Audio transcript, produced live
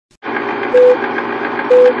All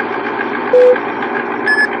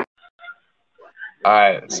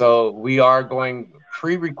right, so we are going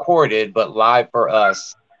pre-recorded, but live for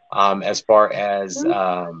us as far as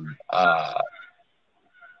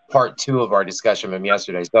part 2 of our discussion from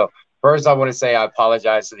yesterday. So first, I want to say I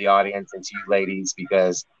apologize to the audience and to you ladies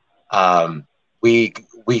because we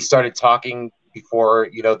started talking before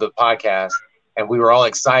the podcast, and we were all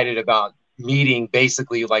excited about meeting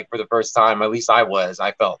basically like for the first time. At least I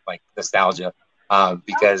felt like nostalgia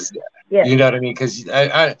because you know what I mean. Because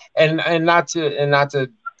and not to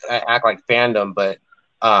act like fandom, but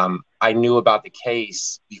I knew about the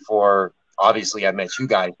case before. Obviously, I met you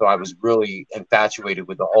guys, so I was really infatuated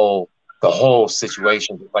with the whole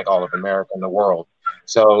situation, just like all of America and the world.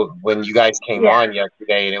 So when you guys came on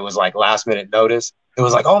yesterday, and it was like last minute notice, it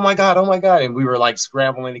was like, oh my god, and we were like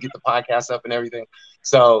scrambling to get the podcast up and everything.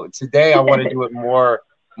 So today, I want to do it more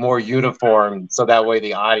uniform, so that way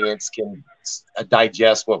the audience can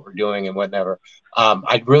digest what we're doing and whatever.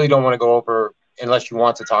 I really don't want to go over unless you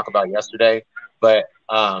want to talk about yesterday, but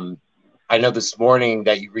I know this morning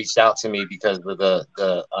that you reached out to me because of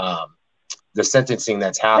the sentencing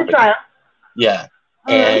that's happening. Yeah,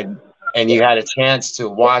 and you had a chance to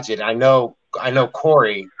watch it. I know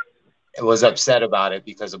Corey was upset about it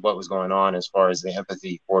because of what was going on as far as the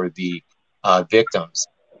empathy for the victims.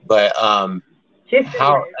 But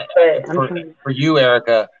for you,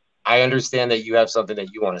 Erika, I understand that you have something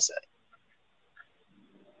that you want to say.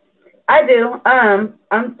 I do.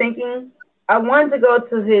 I'm thinking. I wanted to go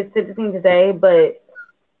to his sentencing today, but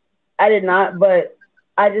I did not. But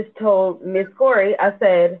I just told Miss Corey, I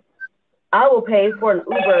said, I will pay for an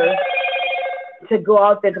Uber to go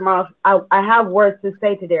out there tomorrow. I have words to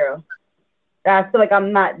say to Darrell. I feel like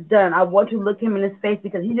I'm not done. I want to look him in his face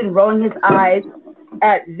because he's been rolling his eyes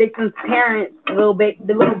at victim's parents, the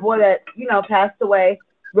little boy that, passed away,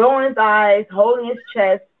 rolling his eyes, holding his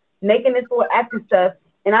chest, making this little acting stuff.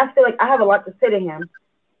 And I feel like I have a lot to say to him.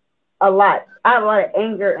 A lot. I have a lot of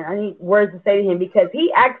anger, and I need words to say to him because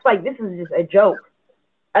he acts like this is just a joke,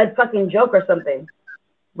 a fucking joke or something.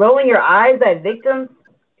 Rolling your eyes at victims,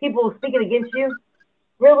 people speaking against you,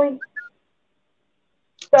 really?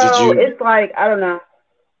 So it's like, I don't know.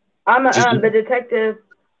 The detective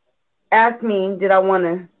asked me, did I want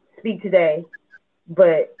to speak today?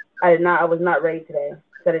 But I did not. I was not ready today,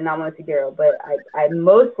 so I did not want to see Darrell. But I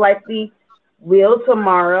most likely will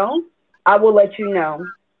tomorrow. I will let you know,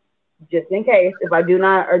 just in case, if I do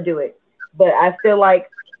not or do it. But I feel like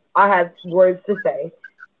I have words to say.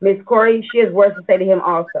 Miss Corey, she has words to say to him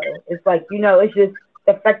also. It's like, it's just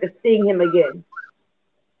the fact of seeing him again.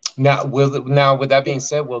 Now, with that being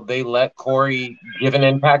said, will they let Corey give an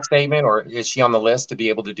impact statement, or is she on the list to be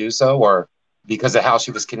able to do so, or because of how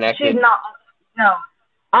she was connected? She's not. No,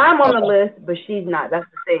 I'm on the list, but she's not. That's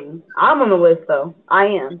the thing. I'm on the list, though. I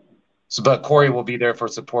am. So, but Corey will be there for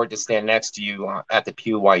support to stand next to you at the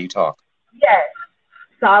pew while you talk. Yes.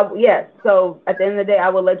 So, yes. So, at the end of the day, I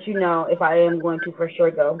will let you know if I am going to for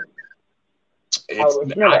sure go.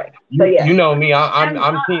 You know me.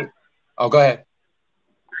 I'm team. Oh, go ahead.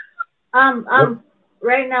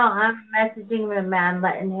 Right now I'm messaging the man,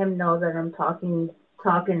 letting him know that I'm talking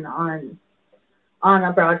on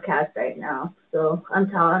a broadcast right now. So I'm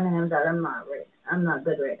telling him that I'm not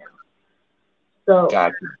good right now. So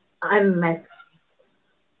gotcha. I'm messaging.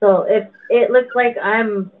 So if it looks like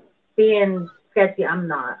I'm being sketchy, I'm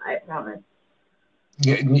not. I promise.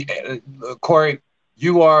 Corey,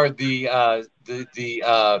 you are the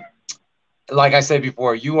like I said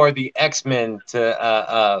before, you are the X-Men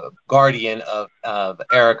to guardian of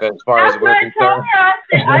Erika as far as we're concerned. I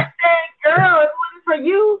said, girl, it wasn't for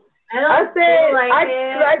you.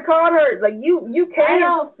 I called her, like, you came. I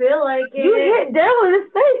don't feel like it. You hit Darrell in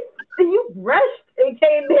his face, and you rushed and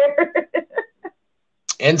came there.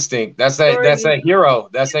 Instinct. That's a hero.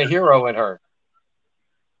 That's a hero in her.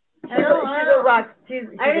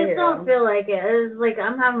 I just don't feel like it. It's like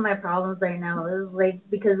I'm having my problems right now. It's like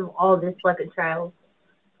because of all this fucking trials.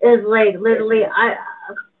 It's like literally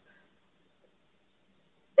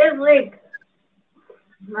it's like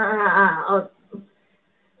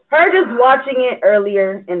her just watching it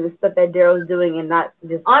earlier and the stuff that Darrell's doing and not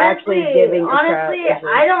just actually giving. Honestly,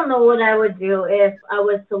 I don't know what I would do if I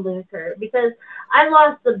was to lose her because I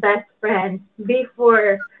lost the best friend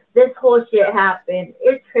before this whole shit happened.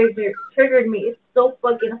 It triggered me. It's so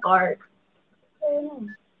fucking hard.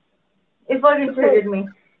 It fucking triggered me.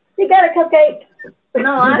 You got a cupcake?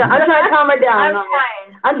 No, I'm trying to calm her down.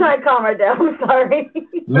 I'm trying to calm her down. I'm sorry.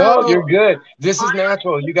 No, you're good. This is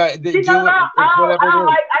natural. You got do whatever. I don't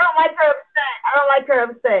like her upset. I don't like her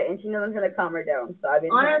upset, and she knows I'm gonna calm her down. So I've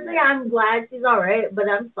been Honestly, I'm glad she's all right, but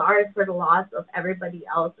I'm sorry for the loss of everybody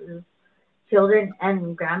else's children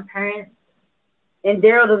and grandparents. And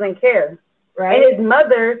Darrell doesn't care, right? And his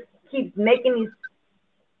mother keeps making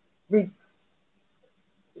these.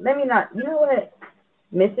 Let me not. You know what,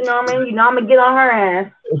 Mr. Norman? You know I'm gonna get on her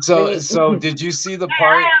ass. So did you see the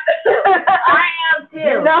part? I am too.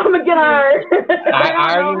 You know I'm gonna get on her.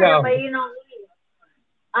 I already know. But you know,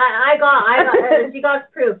 I got. She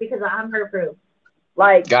got proof because I'm her proof.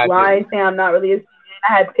 Like lying, saying I'm not really.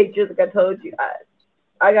 I had pictures, like I told you.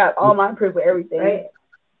 I got all my proof of everything. Right.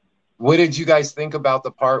 What did you guys think about the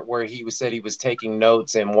part where he said he was taking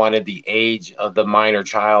notes and wanted the age of the minor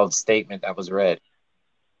child's statement that was read?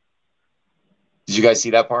 Did you guys see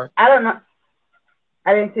that part? I don't know.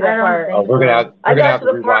 I didn't see that part. Oh, we're gonna have to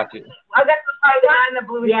rewatch it. I got the part behind the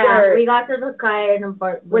blue shirt. Yeah, we got to the guy in the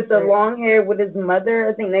part with the long hair with his mother,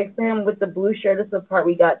 I think, next to him with the blue shirt. That's the part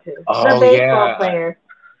we got to. Oh, the baseball player.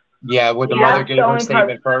 Yeah, with the mother gave her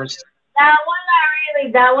statement first.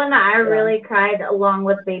 That one I really cried along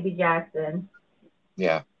with Baby Jackson.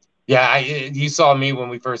 Yeah. You saw me when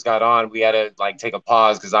we first got on. We had to like take a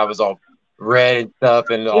pause because I was all red and stuff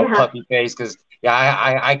and all puffy face because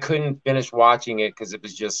I couldn't finish watching it because it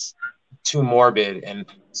was just too morbid, and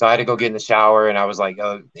so I had to go get in the shower, and I was like,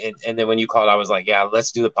 oh, and then when you called, I was like, yeah,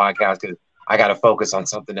 let's do the podcast because I got to focus on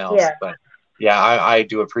something else. Yeah. But yeah, I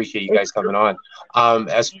do appreciate you guys coming on.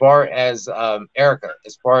 As far as Erika,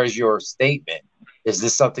 as far as your statement, is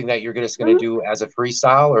this something that you're just going to do as a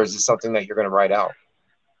freestyle, or is this something that you're going to write out?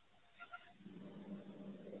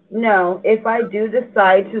 No, if I do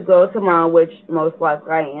decide to go tomorrow, which most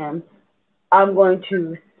likely I am, I'm going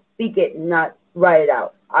to speak it, not write it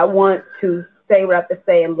out. I want to say what I have to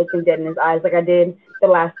say and look him dead in his eyes like I did the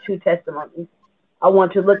last two testimonies. I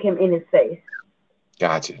want to look him in his face.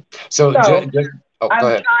 Gotcha. So I'm trying to do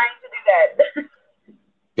that.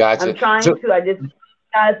 Gotcha. I'm trying to. I just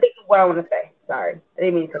gotta think of what I want to say. Sorry, I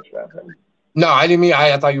didn't mean to cut you off. No, I didn't mean.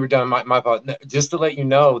 I thought you were done. My fault. Just to let you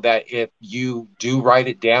know that if you do write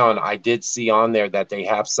it down, I did see on there that they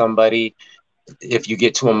have somebody. If you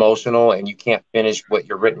get too emotional and you can't finish what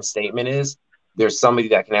your written statement is, there's somebody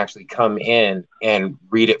that can actually come in and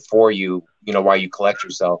read it for you. You know, while you collect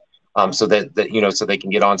yourself, so that so they can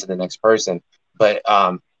get on to the next person. But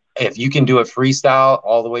if you can do a freestyle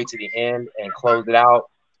all the way to the end and close it out,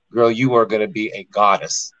 girl, you are going to be a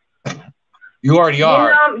goddess. You already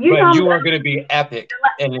are, but you are going to be epic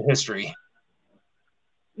in history.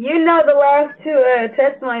 You know, the last two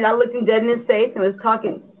testimonies, I looked him dead in his face and was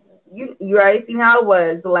talking. You already seen how it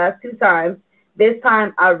was the last two times. This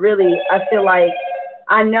time, I feel like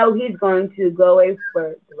I know he's going to go away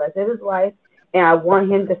for the rest of his life, and I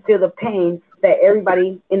want him to feel the pain that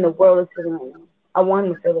everybody in the world is feeling right now. I want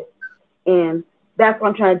him to feel it, and that's what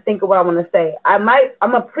I'm trying to think of what I want to say. I'm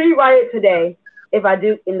gonna pre-write it today if I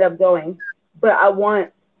do end up going, but I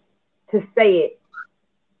want to say it,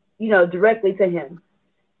 directly to him.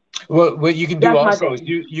 Well, what you can do also is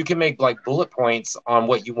you can make like bullet points on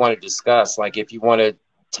what you want to discuss. Like if you want to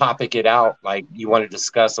topic it out, like you want to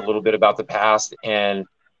discuss a little bit about the past and,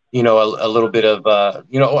 a little bit of,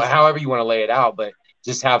 however you want to lay it out, but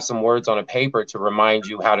just have some words on a paper to remind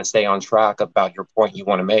you how to stay on track about your point you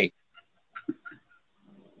want to make.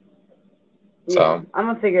 Yeah, so I'm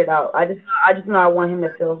gonna figure it out. I just know I want him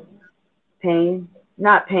to feel pain,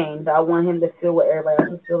 not pain, but I want him to feel what everybody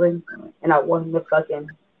else is feeling, and I want him to fucking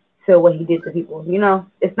feel what he did to people.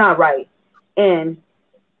 It's not right. And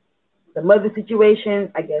the mother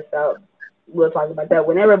situation, I guess we'll talk about that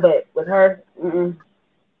whenever. But with her,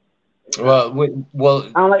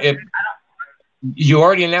 if you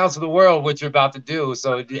already announced to the world what you're about to do,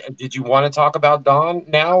 so did you want to talk about Dawn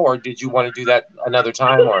now, or did you want to do that another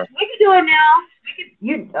time? Or we can do it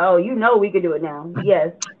now. We could do it now.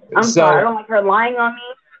 Yes. I'm sorry. I don't like her lying on me.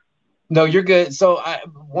 No, you're good. So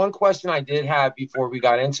one question I did have before we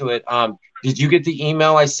got into it, did you get the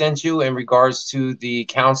email I sent you in regards to the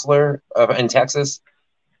counselor in Texas?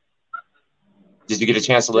 Did you get a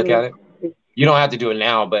chance to look at it? You don't have to do it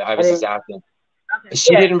now, but I was just asking. Okay.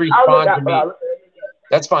 She didn't respond to me.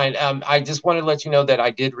 That's fine. I just wanted to let you know that I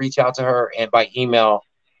did reach out to her and by email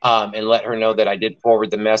and let her know that I did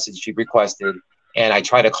forward the message she requested. And I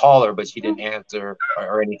tried to call her, but she didn't answer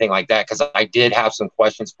or anything like that because I did have some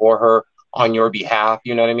questions for her on your behalf.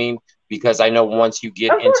 You know what I mean? Because I know once you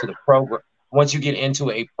get into the program, once you get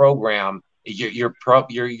into a program, you're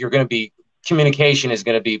going to be, communication is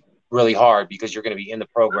going to be really hard because you're going to be in the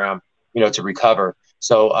program, to recover.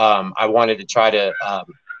 So I wanted to try to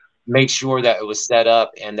make sure that it was set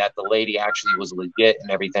up and that the lady actually was legit and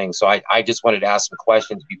everything. So I just wanted to ask some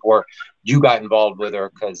questions before you got involved with her,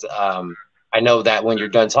 because I know that when you're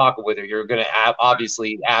done talking with her, you're going to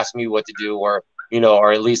obviously ask me what to do, or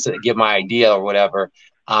or at least give my idea or whatever.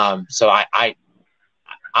 So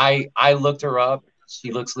I looked her up.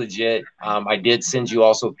 She looks legit. I did send you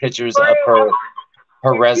also pictures of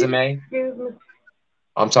her resume. Excuse me.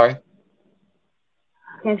 I'm sorry.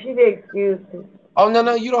 Can she be excused? Oh,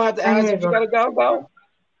 no, you don't have to ask. If you gotta go.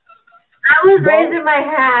 I was raising my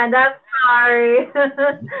hand. I'm sorry.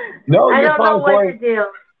 No, I you're don't fine, know what Corey. to do.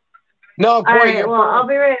 No, Corey, All right, you're well, fine. I'll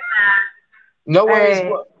be right back. No worries.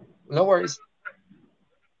 All right. No worries.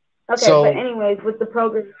 Okay, So, but anyways, with the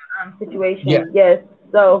program situation, yeah. yes.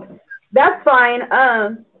 So that's fine.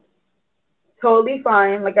 Totally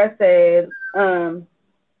fine. Like I said,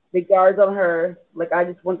 the guards on her. Like I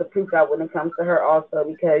just want the proof out when it comes to her also,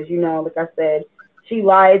 because like I said, she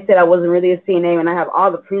lied, said I wasn't really a CNA, and I have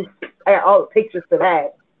all the proof. I got all the pictures for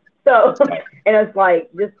that. So, and it's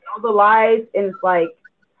like just all the lies, and it's like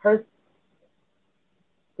her.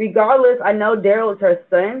 Regardless, I know Darrell is her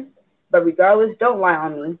son, but regardless, don't lie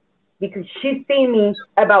on me, because she's seen me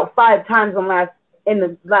about 5 times in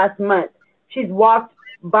the last month. She's walked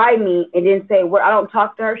by me and didn't say, "Well, I don't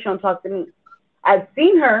talk to her. She don't talk to me." I've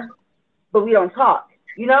seen her, but we don't talk.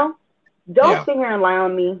 Don't sit here and lie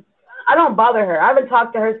on me. I don't bother her. I haven't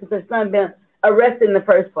talked to her since her son been arrested in the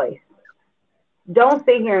first place. Don't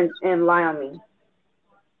sit here and lie on me.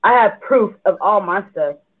 I have proof of all my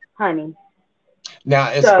stuff, honey. Now,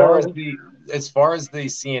 as far as the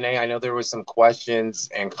CNA, I know there was some questions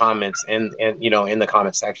and comments in the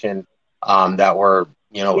comment section that were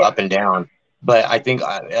up and down. But I think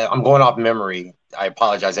I'm going off memory. I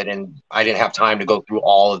apologize. I didn't have time to go through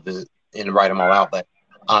all of and write them all out. But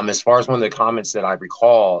as far as one of the comments that I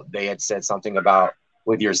recall, they had said something about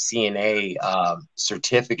with your CNA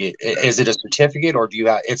certificate. Is it a certificate, or do you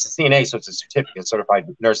have? It's a CNA, so it's a certificate, certified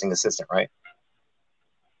nursing assistant, right?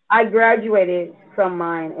 I graduated from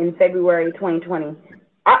mine in February 2020.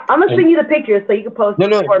 I'm gonna send you the pictures so you can post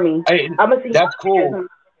it for me. I'm gonna send that's cool.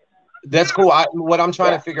 That's cool. What I'm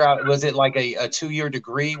trying to figure out, was it like a 2-year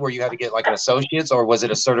degree where you had to get like an associate's, or was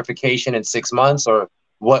it a certification in 6 months, or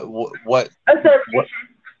what? A certification.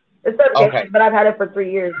 A certification, okay. But I've had it for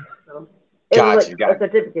 3 years. So it was like a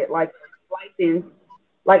certificate, like license.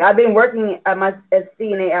 Like I've been working at as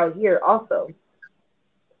CNA out here also.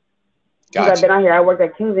 Since I've been out here, I worked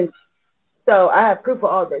at King's, so I have proof of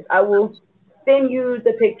all this. I will send you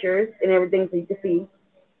the pictures and everything so you can see.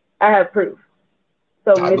 I have proof.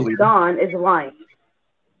 So Miss Dawn is lying,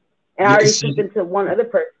 and I already sent it to one other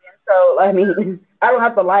person. So I mean, I don't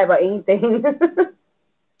have to lie about anything.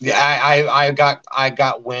 Yeah, I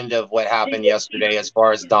got wind of what happened yesterday as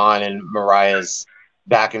far as Dawn and Mariah's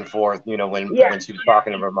back and forth. When she was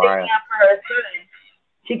talking to Mariah.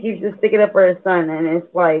 She keeps just sticking up for her son, and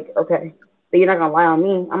it's like, okay, so you're not gonna lie on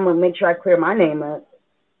me. I'm gonna make sure I clear my name up.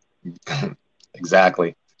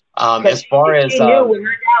 Exactly. As far as she knew when her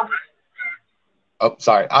dad was. Oh,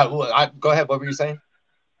 sorry. Go ahead. What were you saying?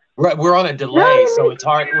 We're on a delay, so it's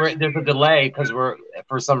hard. There's a delay because we're,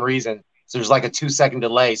 for some reason, so there's like a 2-second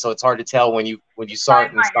delay, so it's hard to tell when you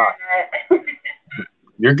start and stop.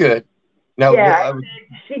 You're good. No. Yeah,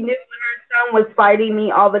 she knew when her son was fighting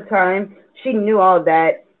me all the time. She knew all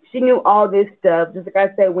that. She knew all this stuff. Just like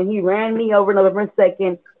I said, when he ran me over November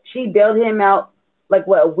 2nd, she bailed him out like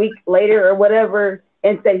a week later or whatever,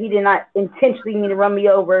 and said he did not intentionally mean to run me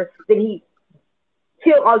over. That he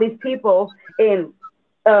killed all these people and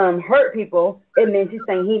hurt people, and then she's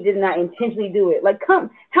saying he did not intentionally do it. Like, how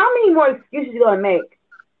many more excuses you gonna make?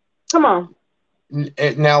 Come on.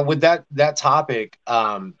 Now, with that topic,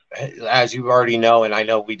 as you already know, and I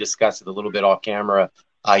know we discussed it a little bit off camera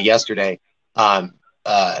yesterday,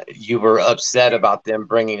 you were upset about them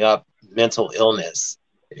bringing up mental illness.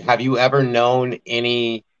 Have you ever known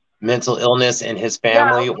any mental illness in his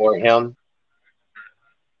family or him?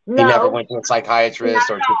 No. He never went to a psychiatrist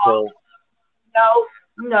or to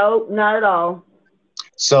No, not at all.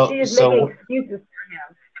 So she's making excuses for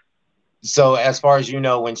him. So as far as you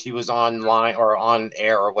know, when she was online or on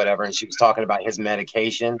air or whatever, and she was talking about his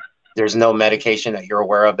medication, there's no medication that you're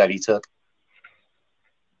aware of that he took?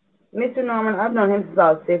 Mr. Norman, I've known him since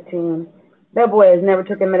I was 15. That boy has never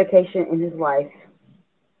taken medication in his life.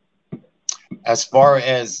 As far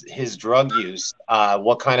as his drug use,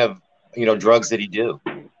 what kind of drugs did he do?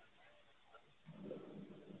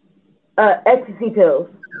 Ecstasy pills.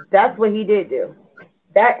 That's what he did do.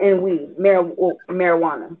 That and weed,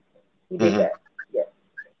 marijuana. He did that. Yes.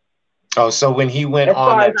 Oh, so when he went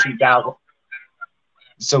on that 2000,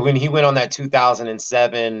 So when he went on that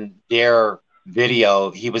 2007 Dare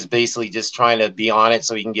video, he was basically just trying to be on it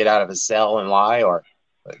so he can get out of his cell and lie, or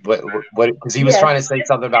what? Because he was Yes. trying to say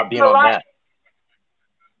something about being on meth.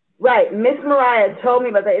 Right. Miss Mariah told me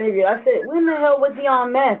about that interview. I said, when the hell was he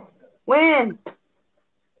on meth? When?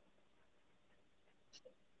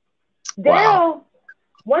 Darrell,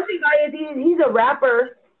 one thing about it is he's a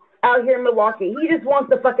rapper out here in Milwaukee. He just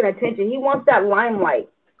wants the fucking attention. He wants that limelight.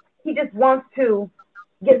 He just wants to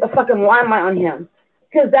get the fucking limelight on him.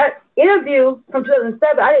 Because that interview from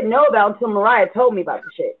 2007, I didn't know about until Mariah told me about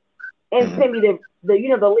the shit and sent me the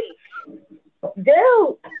link.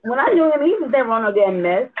 Darrell, when I knew him, he was never on no damn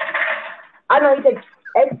mess. I know he takes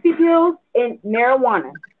ecstasy pills and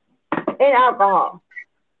marijuana and alcohol.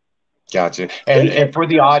 Gotcha. And for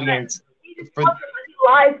the audience, he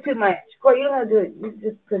lies too much. Corey, you don't have to do it. You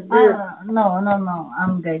just because no,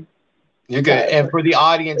 I'm good. You're good. And for the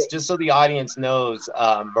audience, just so the audience knows,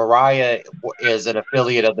 Mariah is an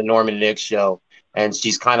affiliate of the Norman Nick Show, and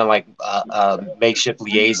she's kind of like a makeshift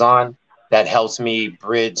liaison that helps me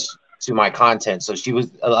bridge to my content. So she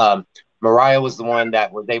was, Mariah was the one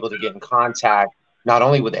that was able to get in contact not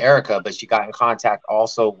only with Erika, but she got in contact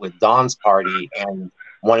also with Dawn's party and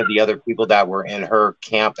one of the other people that were in her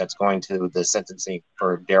camp that's going to the sentencing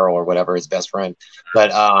for Darrell or whatever, his best friend.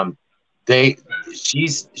 But I'm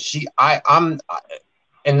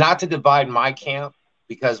and not to divide my camp,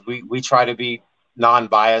 because we try to be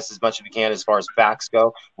non-biased as much as we can as far as facts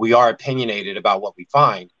go. We are opinionated about what we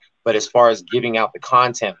find, but as far as giving out the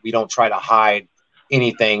content, we don't try to hide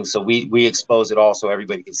anything. So we expose it all so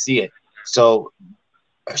everybody can see it. So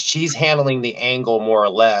she's handling the angle more or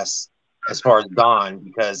less as far as Dawn,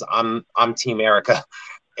 because I'm Team Erika,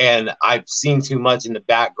 and I've seen too much in the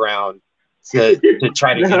background to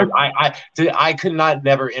try to I could not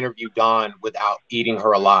never interview Dawn without eating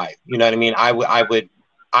her alive. You know what I mean? I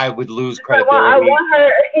would lose credibility. I want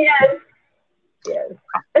her. Yes.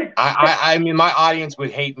 I mean, my audience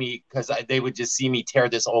would hate me because they would just see me tear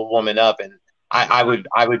this old woman up, and I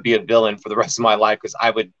would be a villain for the rest of my life because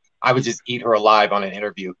I would just eat her alive on an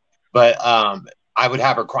interview. But I would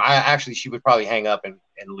have her cry. Actually, she would probably hang up and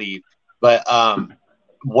leave. But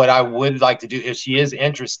what I would like to do, if she is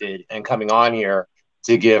interested in coming on here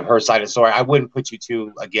to give her side of the story, I wouldn't put you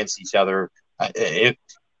two against each other. It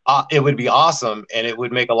would be awesome and it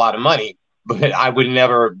would make a lot of money, but I would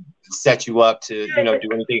never set you up to do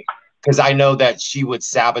anything, because I know that she would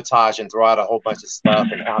sabotage and throw out a whole bunch of stuff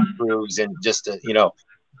and have crews and just to,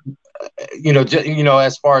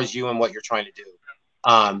 as far as you and what you're trying to do.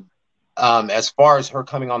 As far as her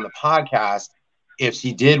coming on the podcast, if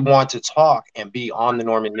she did want to talk and be on the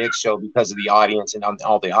Norman Nick Show because of the audience and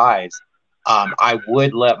all the eyes, I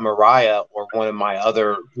would let Mariah or one of my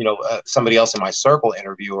other, somebody else in my circle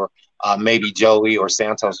interview her, maybe Joey or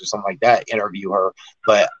Santos or something like that, interview her.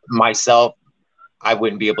 But myself, I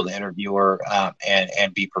wouldn't be able to interview her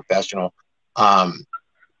and be professional. But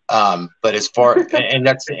as far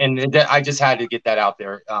I just had to get that out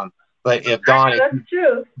there. But if Dawn,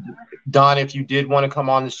 if you did want to come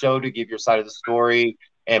on the show to give your side of the story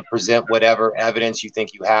and present whatever evidence you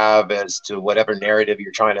think you have as to whatever narrative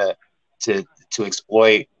you're trying to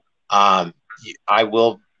exploit, I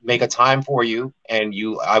will make a time for you, and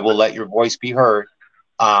I will let your voice be heard.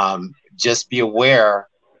 Just be aware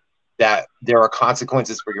that there are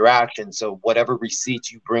consequences for your actions. So whatever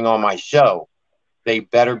receipts you bring on my show, they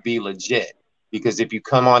better be legit. Because if you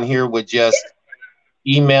come on here with just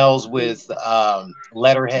emails with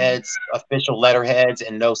letterheads, official letterheads,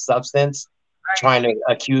 and no substance, trying to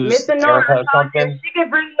accuse Erika of something, she can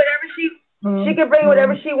bring whatever she can bring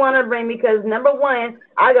whatever she want to bring, because number one,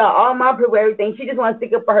 I got all my proof of everything. She just want to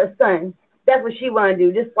stick up for her son. That's what she want to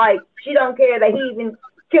do. Just like she don't care that he even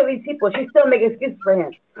killed these people. She still make excuses for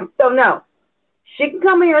him. So no, she can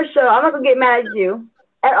come on your show. I'm not gonna get mad at you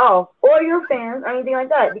at all, or your fans, or anything like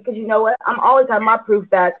that, because you know what? I'm always having my proof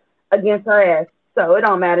back against her ass. So it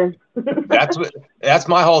don't matter. That's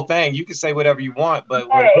my whole thing. You can say whatever you want, but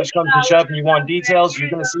when push comes to shove and you want details, you're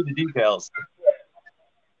gonna see the details.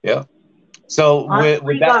 Yeah. So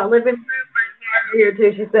with that, living proof right here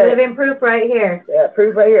too. She said living proof right here. Yeah,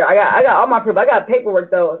 proof right here. I got all my proof. I got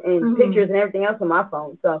paperwork though, and pictures and everything else on my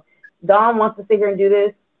phone. So Dawn wants to sit here and do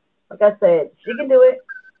this. Like I said, she can do it.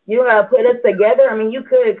 You don't gotta put us together. I mean, you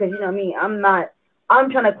could, because you know me. I'm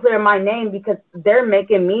trying to clear my name because they're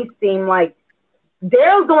making me seem like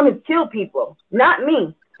Darrell's going to kill people, not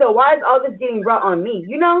me. So why is all this getting brought on me?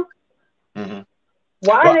 You know? Mm-hmm.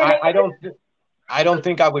 Why? I don't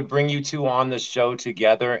think I would bring you two on the show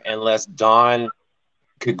together unless Dawn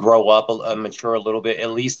could grow up, mature a little bit,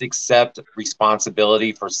 at least accept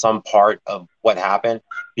responsibility for some part of what happened,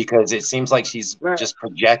 because it seems like she's just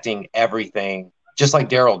projecting everything, just like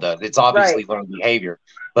Darrell does. It's obviously learned behavior,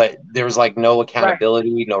 but there's like no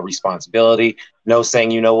accountability, no responsibility, no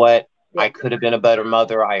saying, you know what, I could have been a better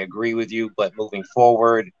mother. I agree with you, but moving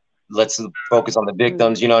forward, let's focus on the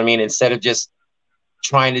victims. You know what I mean? Instead of just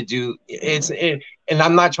trying to do and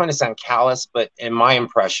I'm not trying to sound callous, but in my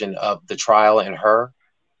impression of the trial and her,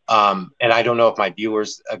 and I don't know if my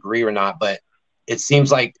viewers agree or not, but it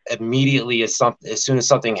seems like immediately as soon as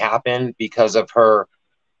something happened, because of her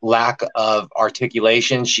lack of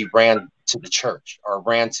articulation, she ran to the church or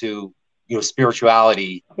ran to,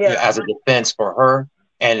 spirituality as a defense for her,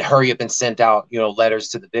 and hurry up and sent out, letters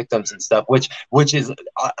to the victims and stuff, which is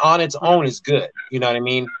on its own is good. You know what I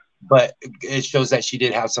mean? But it shows that she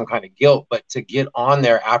did have some kind of guilt. But to get on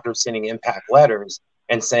there after sending impact letters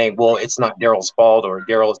and saying, well, it's not Darrell's fault, or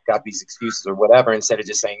Darrell's got these excuses or whatever, instead of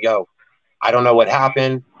just saying, yo, I don't know what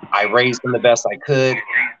happened. I raised him the best I could.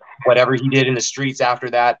 Whatever he did in the streets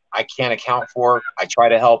after that, I can't account for. I try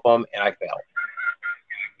to help him, and I failed.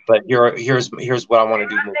 But here's what I want to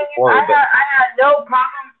do moving forward. I had no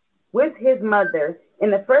problem with his mother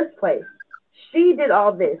in the first place. She did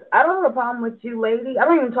all this. I don't have a problem with you, lady. I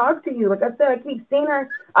don't even talk to you. Like I said, I keep seeing her.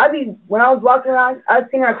 When I was walking around, I've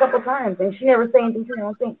seen her a couple times, and she never say anything to me.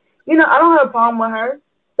 I think, I don't have a problem with her.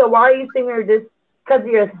 So why are you sitting here just because of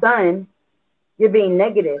your son? You're being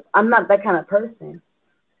negative. I'm not that kind of person.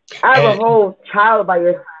 I have a whole child by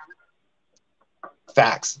your son.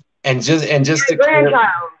 Facts. And just to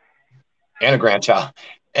grandchild. And a grandchild.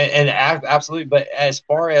 And absolutely. But as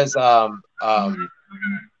far as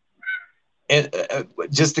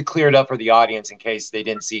just to clear it up for the audience in case they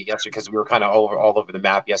didn't see it yesterday, because we were kind of all over the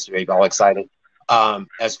map yesterday, all excited.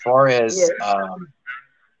 As far as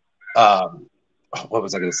what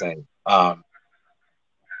was I going to say?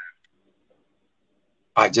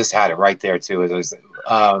 I just had it right there too. It was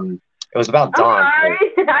about Dawn.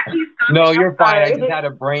 No, you're fine. I just had a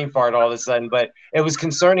brain fart all of a sudden, but it was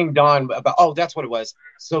concerning Dawn about. That's what it was.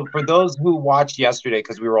 So for those who watched yesterday,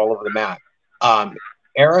 because we were all over the map,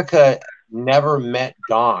 Erika never met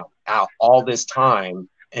Dawn out all this time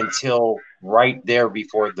until right there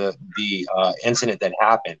before the incident that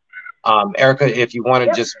happened. Erika, if you want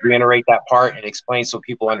to just reiterate that part and explain so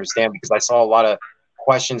people understand, because I saw a lot of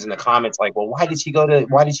questions in the comments like, well, why did she go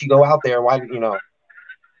out there? Why did Yeah.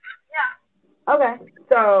 Okay.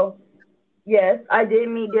 So yes, I did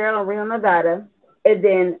meet Darrell in Reno, Nevada. And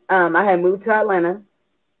then I had moved to Atlanta.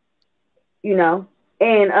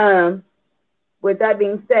 And with that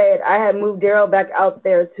being said, I had moved Darrell back out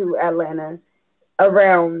there to Atlanta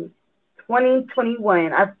around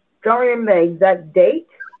 2021. I don't remember the exact date,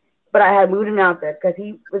 but I had moved him out there because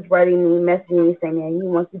he was writing me, messaging me, saying, man, he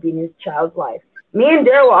wants to be in his child's life. Me and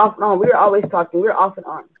Darrell were off and on. We were always talking. We were off and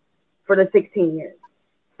on for the 16 years.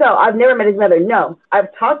 So I've never met his mother. No,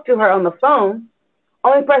 I've talked to her on the phone.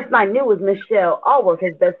 Only person I knew was Michelle Allworth,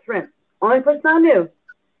 his best friend. Only person I knew.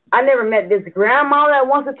 I never met this grandma that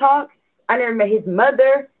wants to talk. I never met his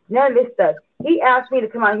mother. None of this stuff. He asked me to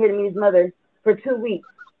come out here to meet his mother for 2 weeks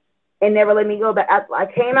and never let me go back. I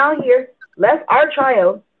came out here, left our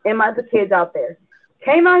child and my other kids out there.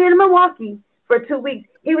 Came out here to Milwaukee for 2 weeks.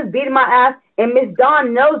 He was beating my ass, and Miss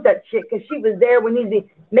Dawn knows that shit because she was there when he was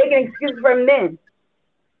making excuses for him then.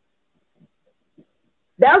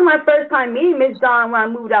 That was my first time meeting Miss Dawn when I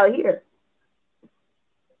moved out here.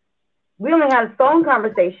 We only had a phone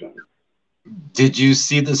conversation. Did you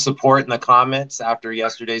see the support in the comments after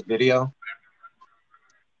yesterday's video?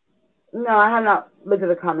 No, I have not looked at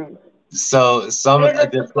the comments. So some of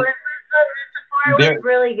the support was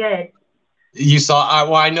really good. You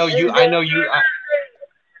saw? I know you.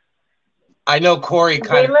 I know Corey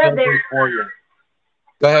kind of feels it for you.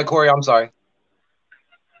 Go ahead, Corey. I'm sorry.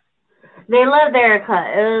 They loved Erika.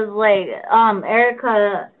 It was like,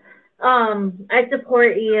 Erika, I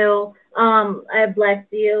support you. I bless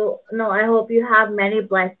you. No, I hope you have many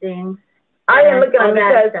blessings. I didn't look at them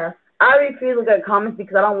because I refuse to look at comments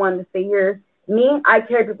because I don't want to see yours. Me, I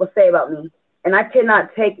care what people say about me, and I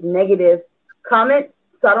cannot take negative comments,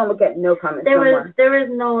 so I don't look at no comments. There was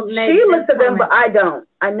no negative. She looks at them, but I don't.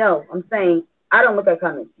 I know. I'm saying I don't look at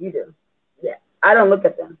comments. You do. Yeah, I don't look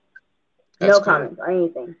at them. That's no comments or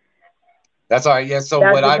anything. That's all right. Yeah. So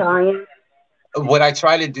what I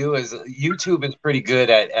try to do is YouTube is pretty good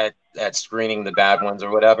at screening the bad ones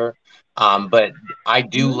or whatever. But I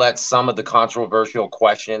do let some of the controversial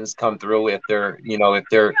questions come through if they're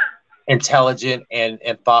intelligent and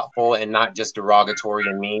thoughtful and not just derogatory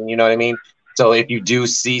and mean. You know what I mean? So if you do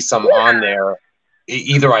see some on there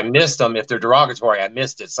either I missed them. If they're derogatory, I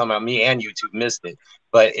missed it. Somehow me and YouTube missed it.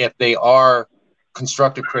 But if they are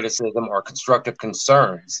constructive criticism or constructive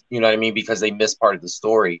concerns, you know what I mean, because they missed part of the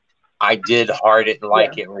story, I did heart it and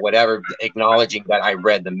like it or whatever, acknowledging that I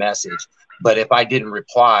read the message. But if I didn't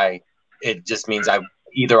reply, it just means I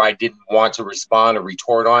didn't want to respond or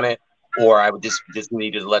retort on it, or I would just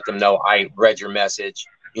needed to let them know I read your message.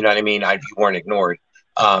 You know what I mean? You weren't ignored.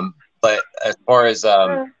 But as far as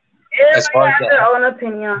everybody has their own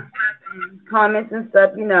opinion and comments and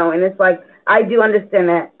stuff, you know, and it's like, I do understand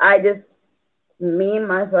that. Me and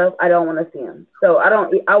myself, I don't want to see them. So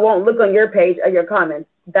I won't look on your page or your comments.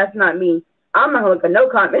 That's not me. I'm not gonna look at no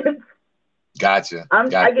comments. Gotcha.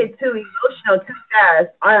 I get too emotional too fast.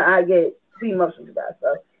 I get too emotional too fast.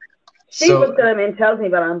 So she looks at them and tells me,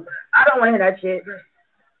 but I don't want to hear that shit.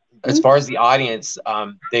 As far as the audience,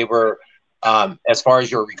 they were, as far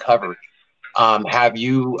as your recovery, have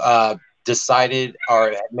you decided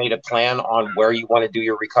or made a plan on where you want to do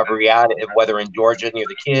your recovery at, whether in Georgia near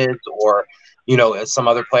the kids or, you know, some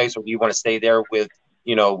other place, or do you want to stay there with,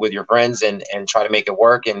 you know, with your friends and try to make it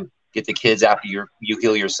work and get the kids after you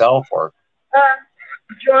heal yourself? Or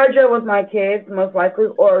Georgia with my kids, most likely,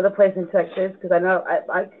 or the place in Texas, because I know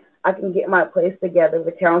I can get my place together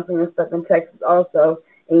with counseling and stuff in Texas also,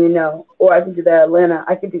 and you know, or I can do that in Atlanta.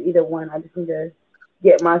 I could do either one. I just need to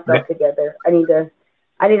get myself together. I need to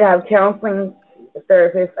have counseling, a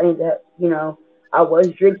therapist. I need to, you know, I was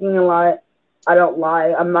drinking a lot. I don't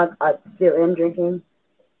lie. I still am drinking.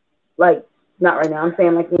 Like, not right now. I'm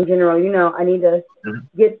saying, like, in general, you know, I need to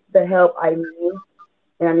get the help I need,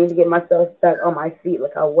 and I need to get myself back on my feet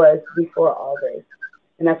like I was before all this.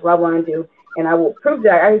 And that's what I want to do. And I will prove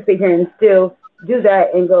that. I can sit here and still do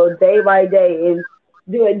that and go day by day and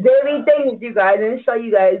do a daily thing with you guys and show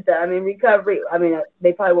you guys that I'm in recovery. I mean,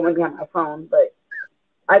 they probably won't be on my phone, but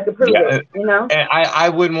I could prove it, you know? And I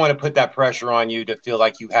wouldn't want to put that pressure on you to feel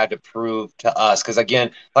like you had to prove to us. Because,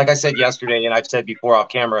 again, like I said yesterday, and I've said before off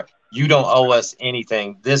camera, you don't owe us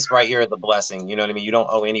anything. This right here is the blessing. You know what I mean? You don't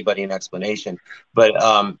owe anybody an explanation. But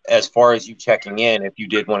as far as you checking in, if you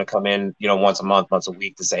did want to come in, you know, once a month, once a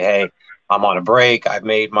week to say, hey, I'm on a break, I've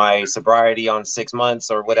made my sobriety on 6 months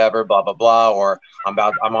or whatever, blah, blah, blah, or I'm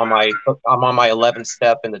on my 11th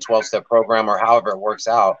step in the 12-step program, or however it works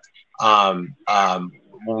out.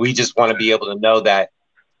 We just want to be able to know that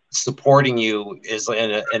supporting you is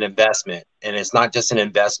an investment, and it's not just an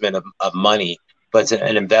investment of money, but it's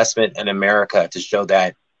an investment in America to show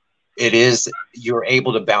that you're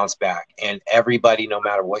able to bounce back. And everybody, no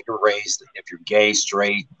matter what you're raised, if you're gay,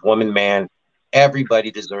 straight, woman, man,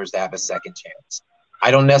 everybody deserves to have a second chance.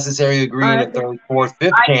 I don't necessarily agree in a third, fourth,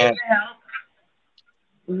 fifth chance.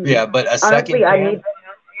 Yeah, but second chance. I need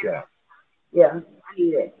the help. Yeah, I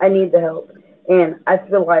need it. I need the help. And I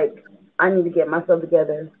feel like I need to get myself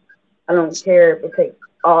together. I don't care if it takes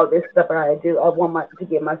all this stuff I do. I want to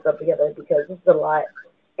get myself together because it's a lot.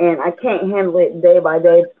 And I can't handle it day by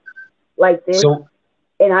day like this.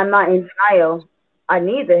 And I'm not in denial. I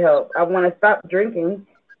need the help. I want to stop drinking.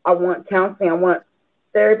 I want counseling. I want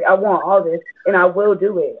therapy. I want all this. And I will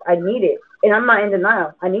do it. I need it. And I'm not in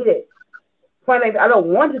denial. I need it. I don't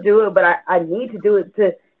want to do it, but I need to do it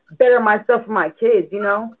to better myself for my kids, you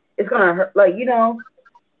know? It's going to hurt. Like, you know,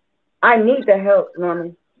 I need the help,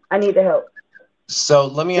 Norman. I need the help. So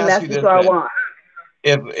let me ask you this. That's what I want.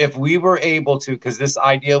 If we were able to, because this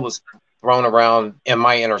idea was thrown around in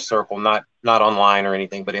my inner circle, not online or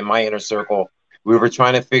anything, but in my inner circle, we were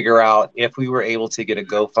trying to figure out if we were able to get a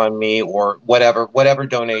GoFundMe or whatever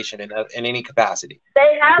donation in any capacity.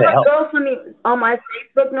 They have a GoFundMe on my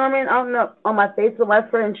Facebook, Norman. I don't know, on my Facebook, my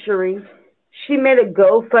friend Cherie, she made a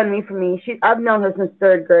GoFundMe for me. I've known her since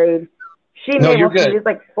third grade. She made one for me. It's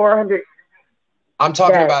like 400. I'm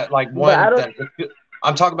talking about like one.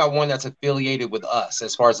 I'm talking about one that's affiliated with us,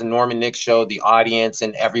 as far as the Norman Nick Show, the audience,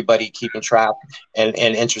 and everybody keeping track and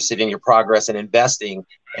interested in your progress and investing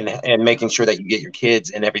and making sure that you get your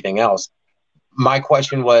kids and everything else. My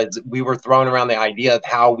question was, we were throwing around the idea of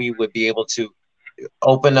how we would be able to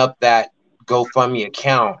open up that GoFundMe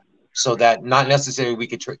account so that not necessarily we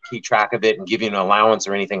could keep track of it and give you an allowance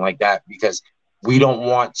or anything like that, because we don't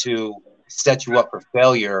want to set you up for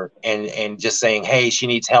failure and just saying, hey, she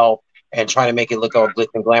needs help, and trying to make it look all glitz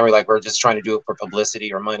and glamour like we're just trying to do it for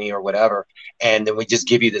publicity or money or whatever. And then we just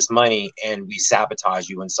give you this money and we sabotage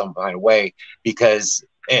you in some kind of way, because,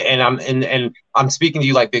 and I'm speaking to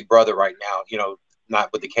you like big brother right now, you know,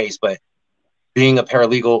 not with the case, but being a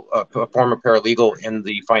paralegal, a former paralegal in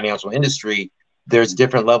the financial industry, there's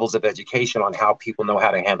different levels of education on how people know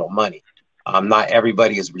how to handle money. Not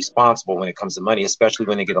everybody is responsible when it comes to money, especially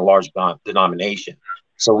when they get a large denomination.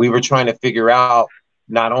 So we were trying to figure out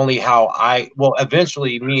not only how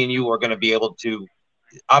eventually me and you are going to be able to,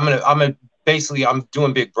 basically, I'm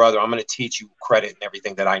doing Big Brother. I'm going to teach you credit and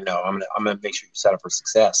everything that I know. I'm going to make sure you're set up for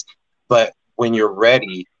success. But when you're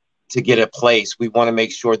ready to get a place, we want to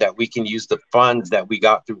make sure that we can use the funds that we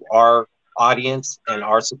got through our audience and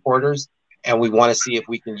our supporters. And we want to see if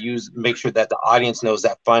we can make sure that the audience knows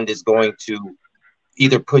that fund is going to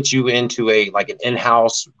either put you into an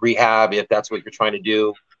in-house rehab, if that's what you're trying to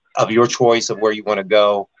do, of your choice of where you want to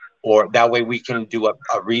go, or that way we can do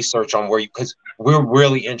a research on because we're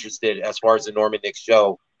really interested as far as the Norman Nick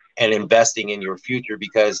show and investing in your future,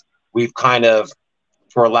 because we've kind of,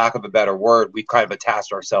 for lack of a better word, we've kind of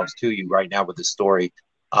attached ourselves to you right now with the story.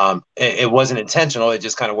 It wasn't intentional. It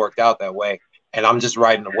just kind of worked out that way. And I'm just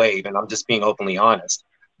riding the wave, and I'm just being openly honest.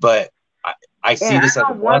 But I see this as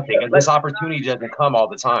a blessing, and this opportunity doesn't come all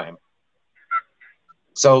the time.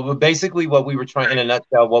 So basically what we were trying, in a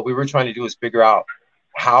nutshell, what we were trying to do is figure out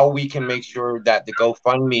how we can make sure that the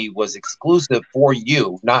GoFundMe was exclusive for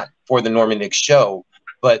you, not for the Norman Nick show,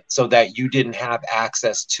 but so that you didn't have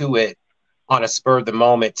access to it on a spur of the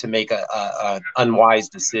moment to make an unwise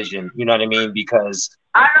decision. You know what I mean? Because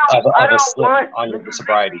I don't want on your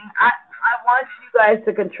sobriety. I want you guys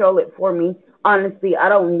to control it for me. Honestly, I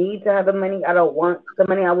don't need to have the money. I don't want the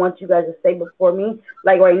money. I want you guys to save it for me.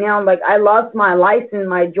 Like right now, like I lost my license,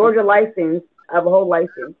 my Georgia license. I have a whole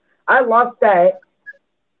license. I lost that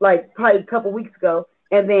like probably a couple weeks ago.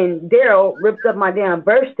 And then Darrell ripped up my damn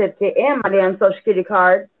birth certificate and my damn social security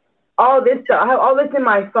card. All this stuff. I have all this in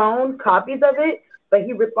my phone, copies of it, but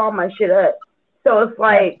he ripped all my shit up. So it's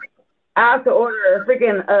like I have to order a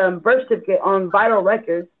freaking birth certificate on Vital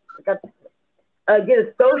Records. I got get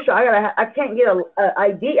a social. I can't get a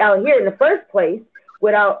ID out here in the first place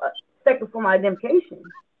without checking for my identification.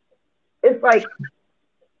 It's like.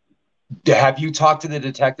 Have you talked to the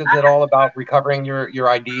detectives at all about recovering your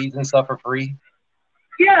IDs and stuff for free?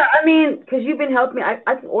 Yeah, I mean, because you've been helping me.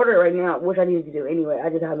 I can order it right now, which I need to do anyway. I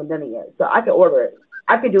just haven't done it yet, so I can order it.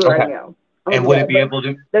 I can do it right now. And would they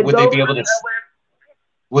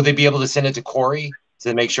be able to send it to Corey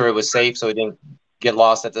to make sure it was safe, so it didn't get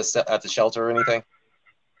lost at the shelter or anything?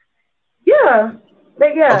 Yeah.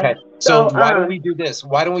 Okay. So why don't we do this?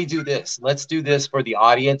 Let's do this for the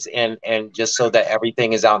audience, and just so that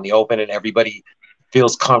everything is out in the open and everybody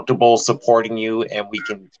feels comfortable supporting you, and we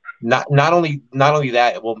can not only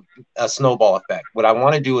that, it will a snowball effect. What I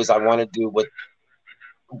want to do is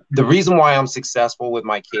the reason why I'm successful with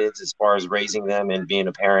my kids as far as raising them and being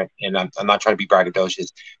a parent, and I'm not trying to be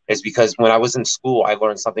braggadocious, is because when I was in school, I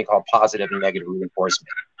learned something called positive and negative reinforcement.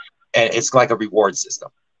 And it's like a reward system.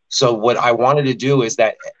 So what I wanted to do is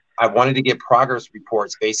that I wanted to get progress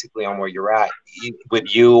reports basically on where you're at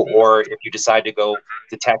with you, or if you decide to go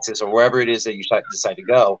to Texas or wherever it is that you decide to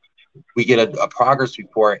go, we get a progress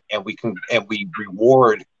report, and we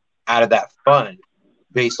reward out of that fund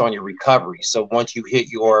based on your recovery. So once you hit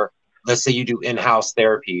let's say you do in-house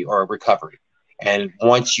therapy or recovery, and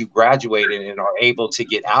once you graduated and are able to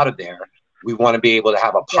get out of there, we want to be able to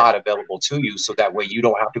have a pot available to you, so that way you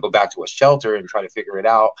don't have to go back to a shelter and try to figure it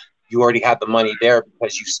out. You already have the money there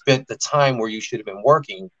because you spent the time where you should have been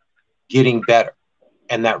working getting better.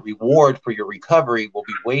 And that reward for your recovery will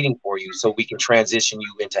be waiting for you, so we can transition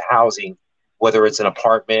you into housing, whether it's an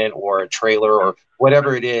apartment or a trailer or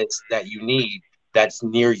whatever it is that you need that's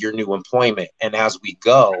near your new employment. And as we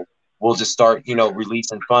go, we'll just start,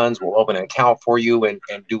 releasing funds. We'll open an account for you and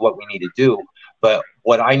do what we need to do. But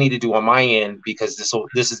what I need to do on my end, because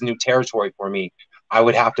this is new territory for me, I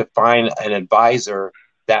would have to find an advisor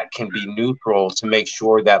that can be neutral to make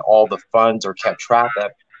sure that all the funds are kept track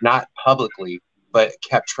of, not publicly, but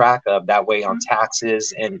kept track of. That way on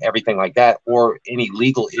taxes and everything like that, or any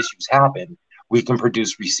legal issues happen, we can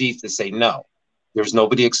produce receipts to say, no, there's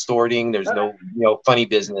nobody extorting. There's no, funny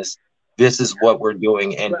business. This is what we're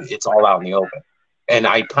doing, and it's all out in the open. And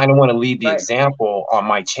I kind of want to lead the example on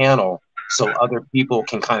my channel, so other people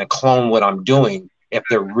can kind of clone what I'm doing if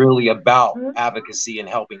they're really about advocacy and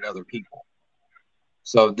helping other people.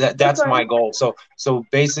 So that's my goal. So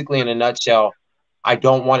basically, in a nutshell, I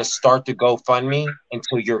don't want to start the GoFundMe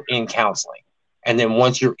until you're in counseling. And then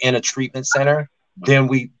once you're in a treatment center, then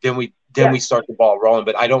we start the ball rolling.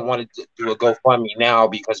 But I don't want to do a GoFundMe now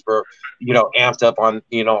because we're, amped up on,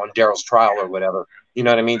 on Darrell's trial or whatever. You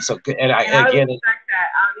know what I mean? So, and I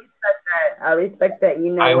respect that.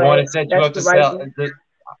 I want to set you up to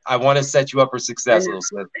I want to set you up for success, little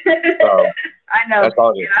sis. So, I know. That's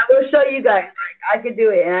all I will show you guys. I could do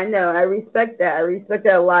it, and I know. I respect that. I respect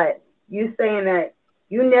that a lot. You saying that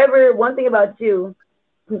you never. One thing about you,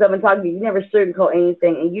 since I've been talking to you, you never sugarcoat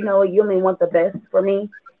anything, and you know you only want the best for me,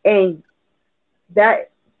 and that's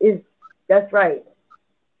right.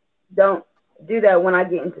 Don't do that when I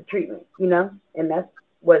get into treatment, you know, and that's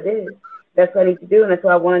what it is. That's what I need to do, and that's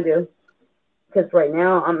what I want to do. Because right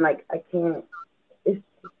now I'm like I can't. It's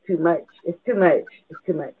too much. It's too much. It's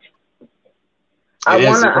too much. I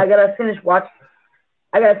gotta finish watching.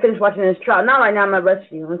 I gotta finish watching this trial. Not right now. I'm not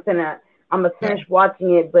rushing you. I'm saying that I'm gonna finish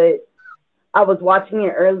watching it, but I was watching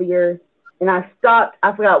it earlier and I stopped.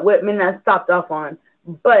 I forgot what minute I stopped off on,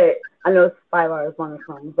 but I know it's 5 hours long or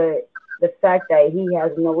something. But the fact that he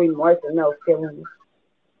has no remorse and no feelings,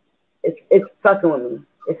 it's fucking with me.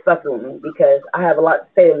 It's fucking with me because I have a lot to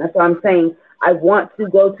say, and that's what I'm saying. I want to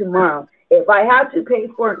go tomorrow. If I have to pay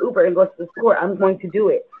for an Uber and go to the store, I'm going to do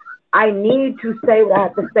it. I need to say what I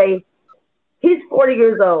have to say. He's 40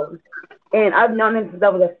 years old, and I've known him since I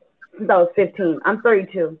was 15. I'm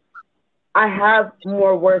 32. I have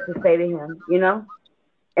more words to say to him, you know,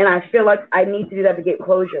 and I feel like I need to do that to get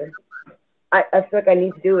closure. I feel like I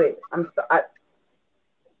need to do it.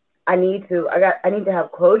 I need to. I need to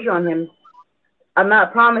have closure on him. I'm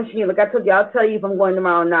not promising you. Like I told you, I'll tell you if I'm going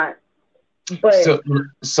tomorrow or not. But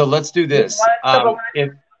so let's do this.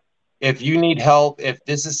 If you need help, if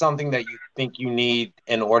this is something that you think you need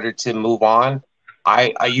in order to move on,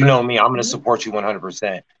 I you know me, I'm going to support you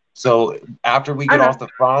 100%. So after we get off the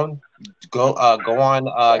phone, go on, go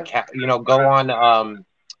on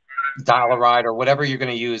Dial a Ride or whatever you're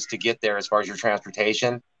going to use to get there as far as your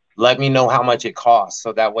transportation. Let me know how much it costs,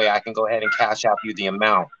 so that way I can go ahead and cash out you the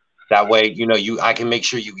amount. That way, I can make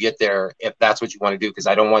sure you get there if that's what you want to do, because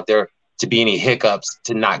I don't want there to be any hiccups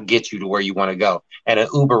to not get you to where you want to go. And an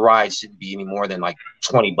Uber ride shouldn't be any more than like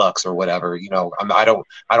 $20 or whatever. I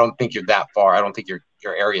don't think you're that far. I don't think your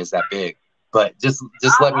area is that big. But just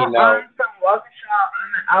let me know. I'm from Waukesha.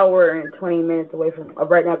 I'm an hour and 20 minutes away from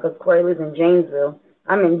right now because Corey lives in Janesville.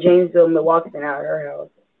 I'm in Janesville, Milwaukee, now at her house.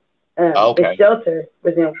 Okay. The shelter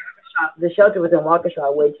was in Waukesha. The shelter was in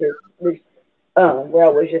Waukesha, which where I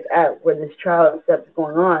was just at, where this trial and stuff is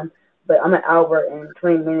going on. But I'm an hour and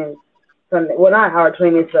 20 minutes from not an hour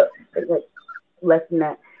 20 minutes, but like less than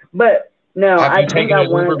that. But no, have you taken an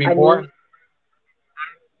Uber before?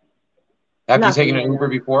 Have you taken an Uber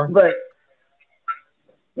before? But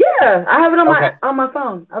yeah, I have it on my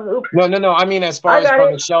phone. I have an Uber. No. I mean, as far as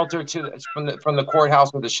from the shelter from the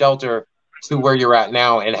courthouse or the shelter to where you're at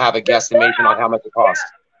now, and have a guesstimation on how much it costs.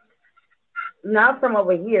 Not from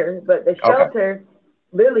over here, but the shelter,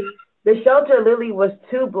 Lily. The shelter, Lily, was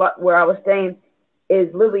 2 blocks where I was staying.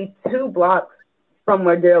 Is literally 2 blocks from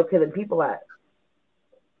where Darrell killing people at.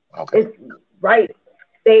 Okay. It's right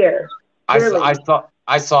there. I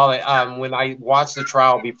saw it when I watched the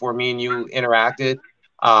trial before me and you interacted.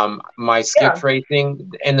 My skip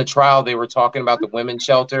tracing in the trial, they were talking about the women's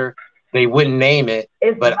shelter. They wouldn't name it,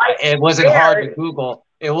 but it wasn't hard to Google.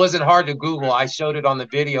 It wasn't hard to Google. I showed it on the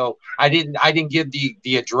video. I didn't give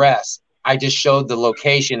the address. I just showed the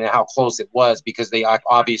location and how close it was, because they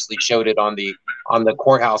obviously showed it on the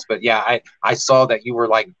courthouse. But yeah, I saw that you were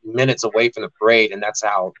like minutes away from the parade, and that's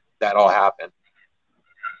how that all happened.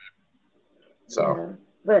 So, yeah.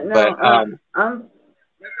 But no, I'm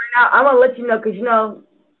gonna let you know, because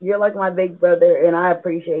you're like my big brother, and I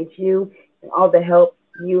appreciate you and all the help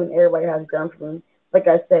you and everybody has done for me. Like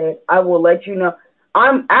I said, I will let you know.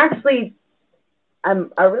 I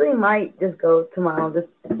really might just go tomorrow, just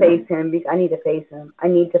face him, because I need to face him.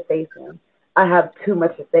 I have too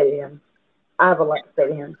much to say to him. I have a lot to say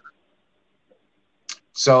to him.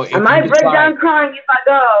 So I might break down crying if I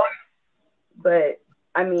go, but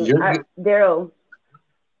I mean, Darrell.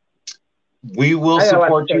 We will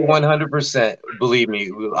support you 100%. Believe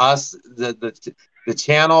me, us, the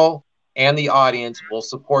channel and the audience will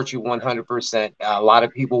support you 100%. A lot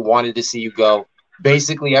of people wanted to see you go.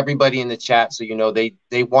 Basically, everybody in the chat, so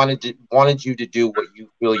they wanted you to do what you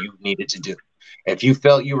feel you needed to do. If you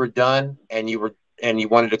felt you were done and you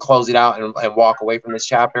wanted to close it out and walk away from this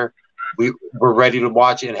chapter, we're ready to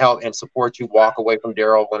watch it and help and support you walk away from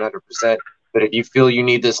Darrell 100%. But if you feel you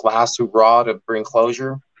need this last hurrah to bring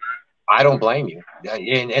closure, I don't blame you.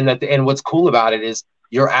 And what's cool about it is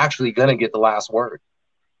you're actually gonna get the last word.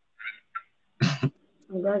 I'm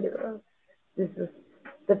gonna get it. This is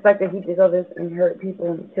the fact that he did all this and hurt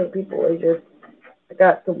people and killed people is just, I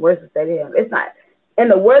got some words to say to him. It's not,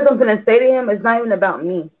 and the words I'm gonna say to him is not even about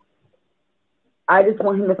me. I just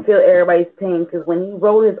want him to feel everybody's pain, because when he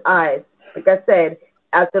rolled his eyes, like I said,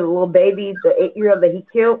 after the little baby, the 8-year-old that he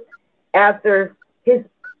killed, after his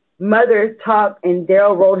mother talked and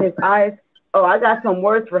Darrell rolled his eyes, I got some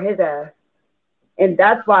words for his ass. And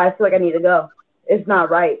that's why I feel like I need to go. It's not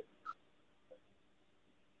right.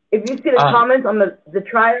 If you see the comments on the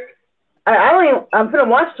trial, I don't even, I'm gonna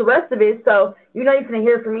watch the rest of it, so you know you're gonna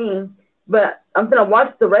hear from me. But I'm gonna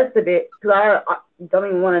watch the rest of it because I don't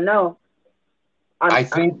even want to know. I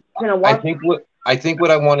think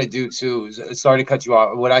what I want to do too is, sorry to cut you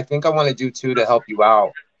off. What I think I want to do too to help you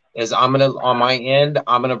out is I'm gonna on my end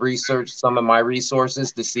I'm gonna research some of my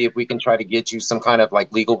resources to see if we can try to get you some kind of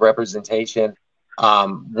like legal representation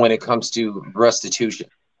when it comes to restitution.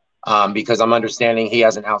 Because I'm understanding he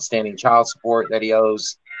has an outstanding child support that he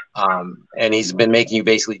owes, and he's been making you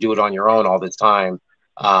basically do it on your own all this time.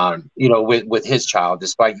 You know, with his child,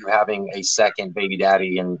 despite you having a second baby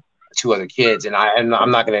daddy and two other kids, and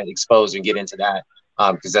I'm not going to expose and get into that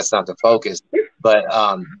because that's not the focus. But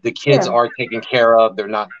the kids are taken care of; they're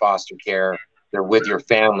not foster care; they're with your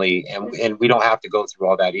family, and we don't have to go through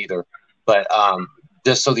all that either. But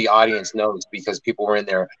just so the audience knows, because people were in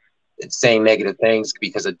there saying negative things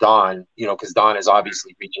because of Dawn, you know, because Dawn is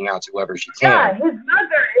obviously reaching out to whoever she can. Yeah, his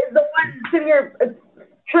mother is the one sitting here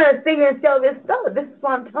trying to sit here and sell this stuff. This is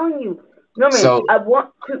what I'm telling you. You know what I mean? So I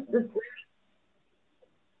want to.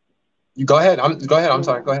 You go ahead. Go ahead. I'm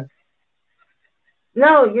sorry. Go ahead.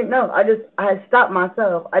 No, I stopped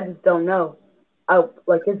myself. I just don't know.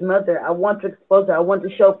 Like his mother. I want to expose her. I want to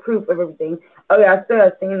show proof of everything. Oh yeah, I still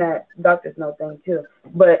have seen that doctor's note thing too.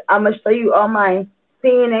 But I'm gonna show you all my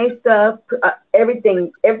CNA stuff,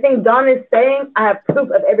 everything Dawn is saying, I have proof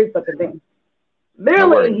of every fucking thing.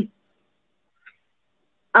 Literally.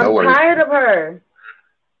 I'm tired of her.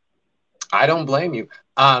 I don't blame you.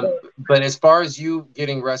 But as far as you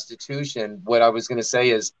getting restitution, what I was going to say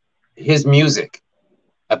is his music.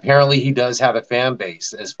 Apparently, he does have a fan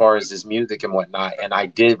base as far as his music and whatnot. And I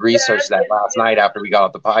did research that last night after we got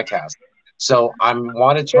off the podcast. So I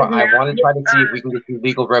want to try to see if we can get you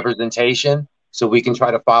legal representation, so we can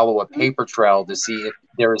try to follow a paper trail to see if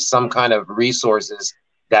there is some kind of resources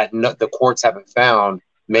that the courts haven't found,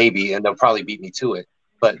 maybe, and they'll probably beat me to it,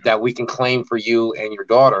 but that we can claim for you and your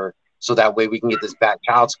daughter, so that way we can get this back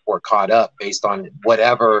child support caught up based on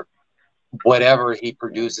whatever he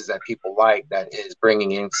produces that people like, that is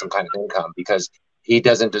bringing in some kind of income, because he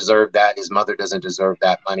doesn't deserve that. His mother doesn't deserve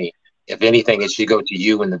that money. If anything, it should go to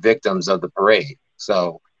you and the victims of the parade.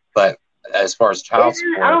 So, but as far as child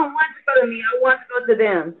support, I don't want to go to me. I want to go to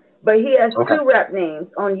them. But he has two rap names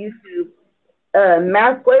on YouTube: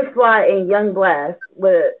 Math Boy Fly and Young Blast.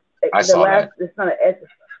 With the last, it's not an S.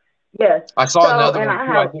 Yes. I saw another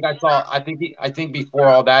one too. I think before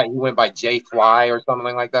all that, he went by J Fly or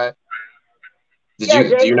something like that. Do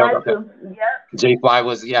you know about that? Yeah. J Fly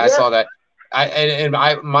was, I saw that.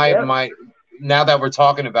 Now that we're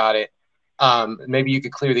talking about it, maybe you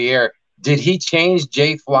could clear the air. Did he change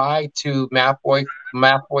J Fly to Math Boy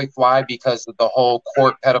Fly because of the whole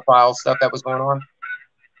court pedophile stuff that was going on?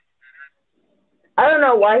 I don't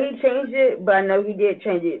know why he changed it, but I know he did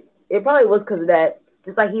change it. It probably was because of that.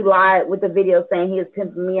 Just like he lied with the video saying he was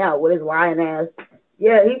pimping me out with his lying ass.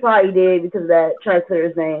 Yeah, he probably did because of that. Trying to clear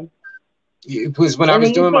his name. Because when I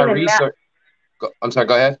was doing my research, I'm sorry,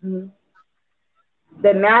 go ahead. Mm-hmm.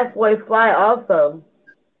 The Math Boy Fly also.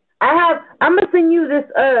 I'm gonna send you this.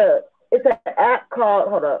 It's an app called.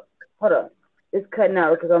 Hold up. It's cutting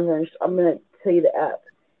out because I'm gonna tell you the app.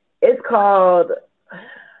 It's called.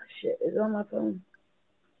 Shit, is it on my phone?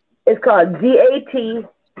 It's called DATPISS.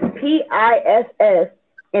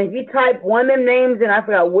 And if you type one of them names and I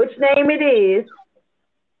forgot which name it is,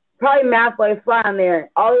 probably Math Boy Fly on there.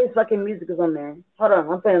 All his fucking music is on there. Hold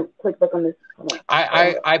on, I'm gonna click back on this.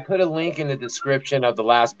 I put a link in the description of the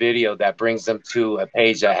last video that brings them to a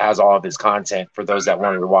page that has all of his content for those that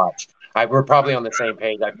wanted to watch. We're probably on the same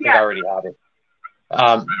page. I think I already have it.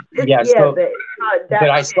 But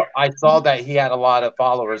I saw that he had a lot of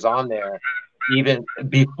followers on there, even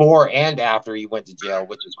before and after he went to jail,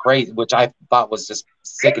 which is crazy, which I thought was just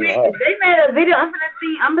sick in the head. They made a video. I'm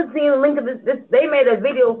gonna see the link of this. They made a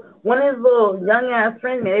video. One of his little young ass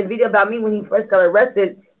friends made a video about me when he first got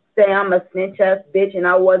arrested, saying I'm a snitch ass bitch and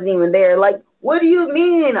I wasn't even there. Like, what do you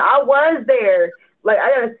mean? I was there. Like, I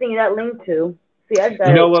gotta see that link too.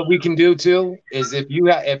 You know what we can do too is if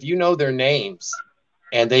you know their names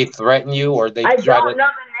and they threaten you or they I don't know the names.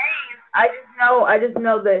 I just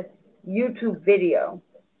know the YouTube video.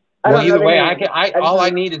 Well, either way, all I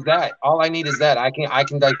need is that. I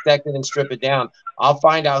can dissect it and strip it down. I'll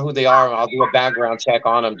find out who they are and I'll do a background check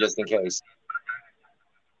on them just in case.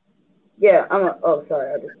 Yeah, oh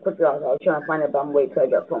sorry, I just clicked it off. I was trying to find it, but I'm waiting till I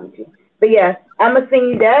got phone with you. But yeah, I'm gonna send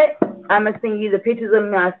you that. I'm gonna send you the pictures of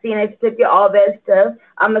my CNA certificate, all that stuff.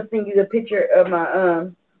 I'm gonna send you the picture of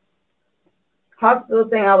my hospital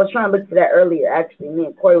thing. I was trying to look for that earlier, actually. Me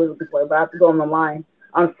and Corey was looking for it, but I have to go on the line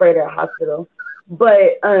on Friday at hospital.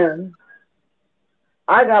 But I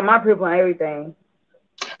got my proof on everything.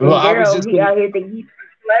 Well, And I was Darrell, just he gonna, out here thinking he's a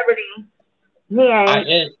celebrity. He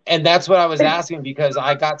ain't. and that's what I was asking because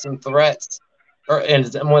I got some threats, in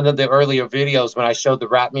one of the earlier videos when I showed the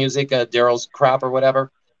rap music, Darrell's crap or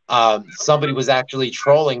whatever. Somebody was actually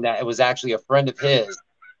trolling that it was actually a friend of his,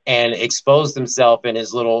 and exposed himself in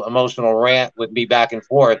his little emotional rant with me back and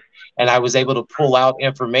forth. And I was able to pull out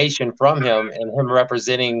information from him and him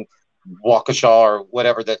representing Waukesha or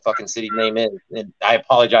whatever that fucking city name is. And I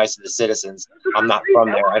apologize to the citizens. I'm not from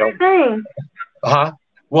there. I don't. Huh?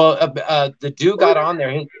 Well, the dude got on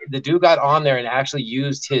there. The dude got on there and actually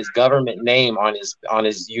used his government name on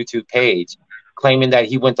his YouTube page, claiming that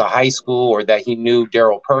he went to high school or that he knew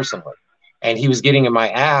Darrell personally. And he was getting in my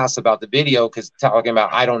ass about the video because talking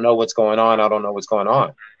about I don't know what's going on. I don't know what's going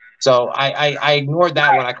on. So I ignored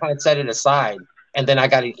that one. I kind of set it aside, and then I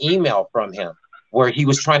got an email from him where he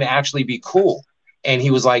was trying to actually be cool, and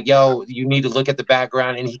he was like, "Yo, you need to look at the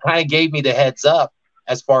background," and he kind of gave me the heads up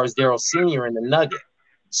as far as Darrell Sr. and the Nugget.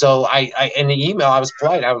 So I in the email, I was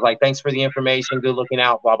polite. I was like, thanks for the information. Good looking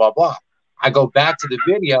out, blah, blah, blah. I go back to the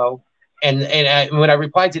video, and when I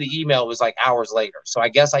replied to the email, it was like hours later. So I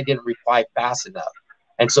guess I didn't reply fast enough.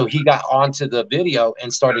 And so he got onto the video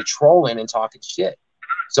and started trolling and talking shit.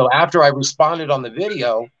 So after I responded on the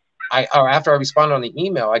video, or after I responded on the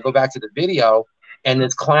email, I go back to the video, and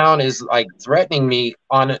this clown is like threatening me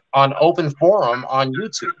on open forum on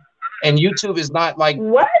YouTube. And YouTube is not like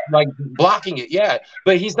blocking it, yeah.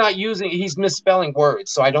 But he's misspelling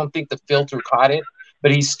words, so I don't think the filter caught it.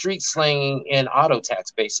 But he's street slanging in auto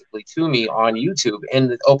text basically to me on YouTube in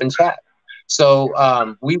the open chat.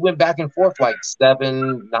 So we went back and forth like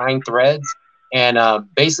 7, 9 threads, and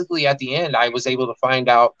basically at the end, I was able to find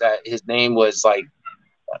out that his name was like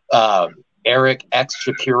Eric X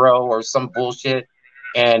Shapiro or some bullshit,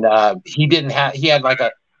 and he didn't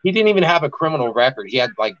even have a criminal record. He had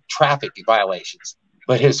like traffic violations,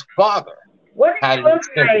 but his father. What did he look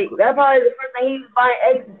like? That's probably the first thing he was buying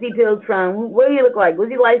ecstasy pills from. What did he look like? Was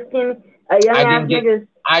he light skinned? A young ass nigga?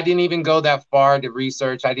 I didn't even go that far to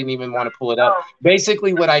research. I didn't even want to pull it up.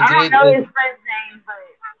 Basically, what I did. I don't know his friend's name, but.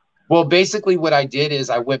 Well, basically, what I did is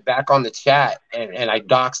I went back on the chat and I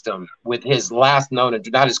doxed him with his last known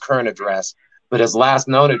address, not his current address, but his last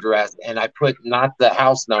known address, and I put not the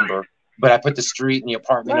house number, but I put the street and the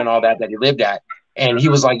apartment and all that he lived at. And he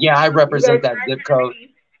was like, "Yeah, I represent that zip code."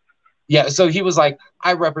 Yeah, so he was like,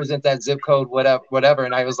 "I represent that zip code, whatever."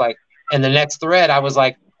 And I was like, and the next thread, I was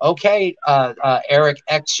like, "Okay, Eric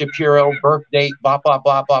X Shapiro, birth date, blah blah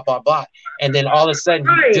blah blah blah blah," and then all of a sudden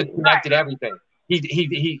he disconnected everything.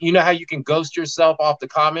 He you know how you can ghost yourself off the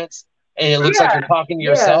comments and it looks like you're talking to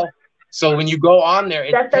yourself. So when you go on there,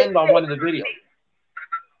 it's pinned on one of the videos.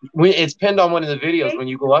 It's pinned on one of the videos. When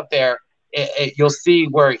you go up there, you'll see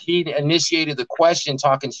where he initiated the question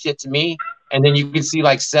talking shit to me. And then you can see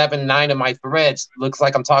like 7, 9 of my threads. Looks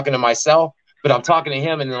like I'm talking to myself, but I'm talking to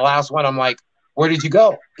him. And the last one, I'm like, where did you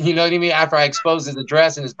go? You know what I mean? After I exposed his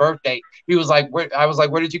address and his birthday, he was like, I was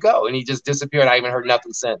like, where did you go? And he just disappeared. I haven't heard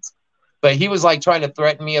nothing since. But he was like trying to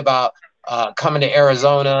threaten me about coming to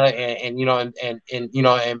Arizona and you know and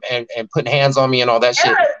putting hands on me and all that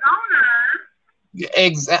shit.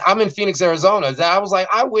 I'm in Phoenix, Arizona. I was like,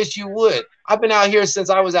 I wish you would. I've been out here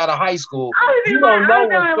since I was out of high school. You don't know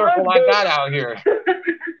what circle I got out here.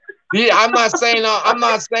 Yeah, I'm not saying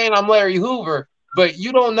I'm Larry Hoover, but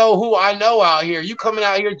you don't know who I know out here. You coming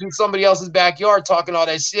out here to somebody else's backyard talking all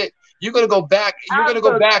that shit. You're gonna go back. You're gonna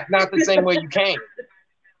go back not the same way you came.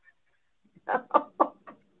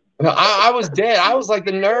 No, I was dead. I was like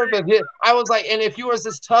the nerve of it. I was like, and if you was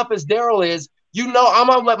as tough as Darrell is, you know, I'm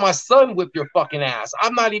gonna let my son whip your fucking ass.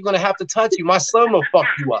 I'm not even gonna have to touch you. My son will fuck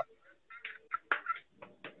you up.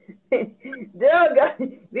 Darrell got this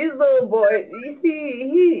little boy. You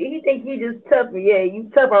see, he think he just tough. Yeah,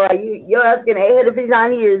 you tough, all right. Your ass getting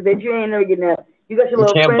 859 years, but you ain't never getting up. You got your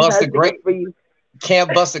little friends trying to stick up for you.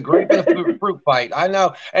 Can't bust a grape in a fruit fight. I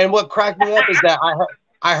know. And what cracked me up is that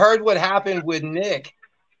I heard what happened with Nick.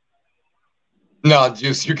 No,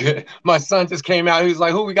 Juice, you're good. My son just came out. He was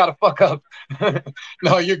like, who we got to fuck up?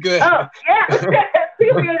 No, you're good. Oh, yeah.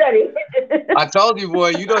 I told you, boy,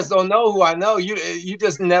 you just don't know who I know. You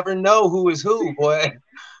just never know who is who, boy.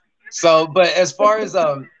 So, but as far as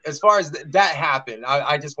that happened,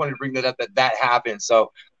 I just wanted to bring that up, that happened.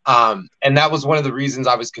 So, and that was one of the reasons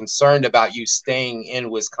I was concerned about you staying in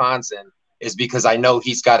Wisconsin, is because I know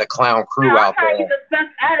he's got a clown crew out there. I'm trying to get the fuck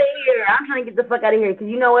out of here. I'm trying to get the fuck out of here because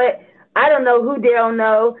you know what? I don't know who Darrell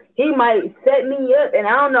know. He might set me up, and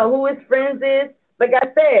I don't know who his friends is. Like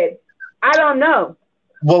I said, I don't know.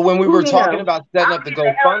 Well, when we were talking about setting up the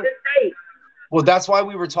GoFundMe, Well, that's why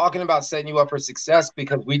we were talking about setting you up for success,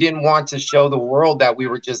 because we didn't want to show the world that we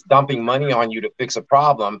were just dumping money on you to fix a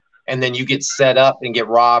problem, and then you get set up and get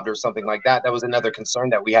robbed or something like that. That was another concern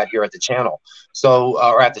that we had here at the channel, so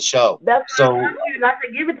or at the show. That's so why I told you not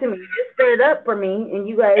to give it to me. Just set it up for me, and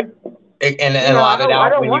you guys, and lot it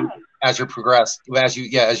out when you as you progress, as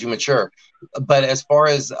you mature. But as far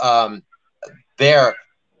as there.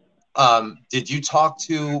 Did you talk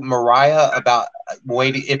to Mariah about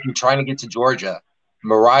waiting if you're trying to get to Georgia?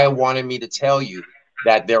 Mariah wanted me to tell you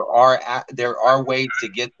that there are ways to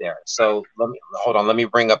get there. So let me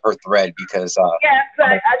bring up her thread because yeah,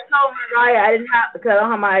 I told Mariah I didn't have because I don't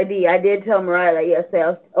have my ID. I did tell Mariah that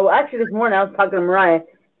yesterday. Actually this morning I was talking to Mariah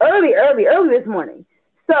early this morning.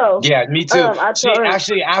 So yeah, me too.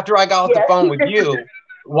 Actually after I got off the phone with you,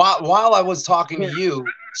 while I was talking to you,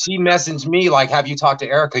 she messaged me like, have you talked to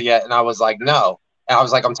Erika yet? And I was like, no. And I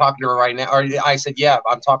was like, I'm talking to her right now. Or I said, yeah,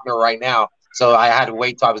 I'm talking to her right now. So I had to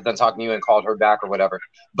wait till I was done talking to you and called her back or whatever.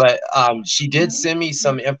 But she did send me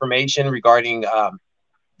some information regarding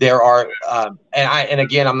there are and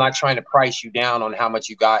again, I'm not trying to price you down on how much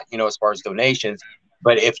you got, as far as donations,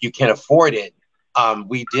 but if you can afford it,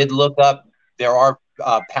 we did look up. There are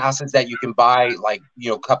passes that you can buy like,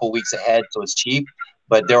 a couple weeks ahead, so it's cheap.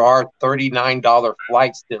 But there are $39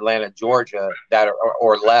 flights to Atlanta, Georgia that are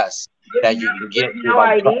or less that you can get. No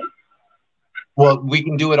ID? Well, we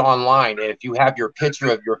can do it online. And if you have your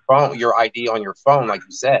picture of your phone, your ID on your phone, like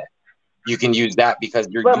you said, you can use that because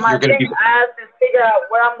you're going to be. I have to figure out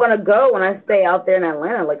where I'm going to go when I stay out there in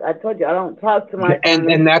Atlanta. Like I told you, I don't talk to my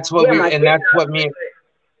family. And that's what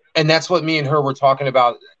that's what me and her were talking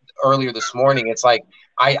about earlier this morning. It's like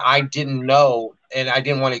I didn't know, and I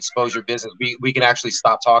didn't want to expose your business. We can actually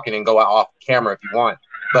stop talking and go out off camera if you want.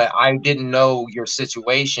 But I didn't know your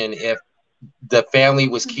situation, if the family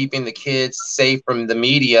was keeping the kids safe from the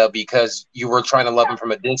media because you were trying to love them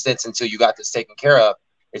from a distance until you got this taken care of.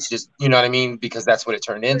 It's just, you know what I mean? Because that's what it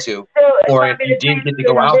turned into. Or if you did get to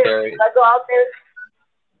go out there.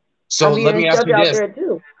 So let me ask you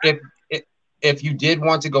this. If you did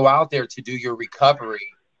want to go out there to do your recovery,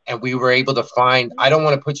 and we were able to find, I don't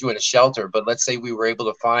want to put you in a shelter, but let's say we were able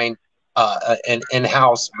to find an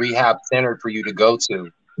in-house rehab center for you to go to.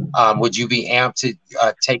 Would you be amped to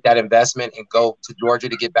take that investment and go to Georgia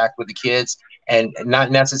to get back with the kids, and not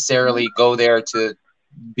necessarily go there to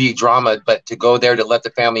be drama, but to go there to let the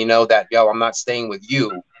family know that, yo, I'm not staying with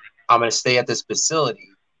you. I'm going to stay at this facility.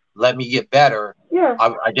 Let me get better. Yeah.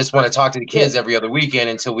 I just want to talk to the kids every other weekend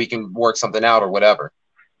until we can work something out or whatever.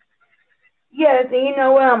 Yes, and you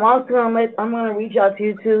know what? I'm also going to reach out to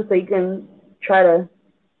you too, so you can try to,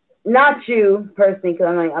 not you personally, because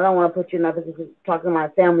I don't want to put you in that position to talk to my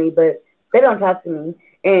family, but they don't talk to me,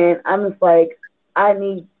 and I'm just like, I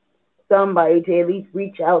need somebody to at least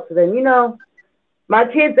reach out to them. My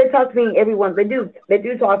kids, they talk to me everyone. They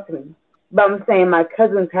do talk to me, but I'm saying my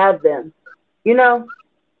cousins have them.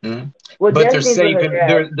 Mm-hmm. Well, but they're safe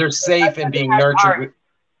and they're safe and being nurtured.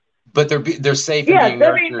 But they're safe and being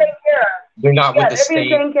nurtured. They're not with the state.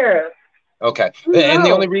 Taken care of. Okay. No. And the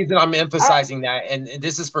only reason I'm emphasizing that, and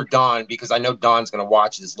this is for Dawn, because I know Dawn's going to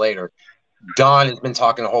watch this later. Dawn has been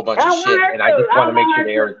talking a whole bunch of shit, and I just want to make sure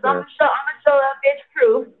the air is clear. I'm going to show that bitch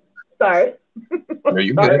proof. Sorry. No,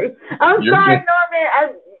 you're good. I'm sorry, good.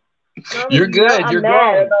 Norman. You're good. You're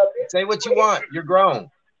grown. Say what you want. You're grown.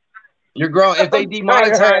 You're grown. If they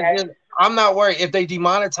demonetize it, I'm not worried. If they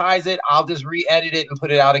demonetize it, I'll just re-edit it and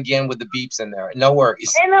put it out again with the beeps in there. No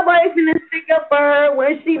worries. Ain't nobody gonna stick up for her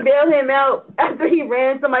when she bailed him out after he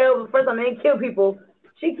ran somebody over the first time and killed people.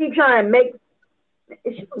 She keep trying to make.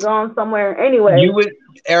 She was going somewhere anyway. You would,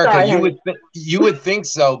 Erika. Sorry, you would think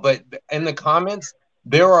so, but in the comments,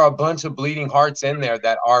 there are a bunch of bleeding hearts in there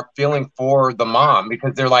that are feeling for the mom,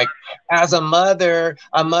 because they're like, as a mother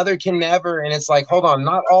can never. And it's like, hold on,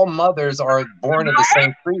 not all mothers are born of the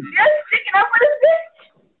same tree.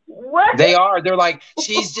 What? They are. They're like,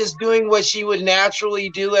 she's just doing what she would naturally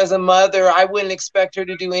do as a mother. I wouldn't expect her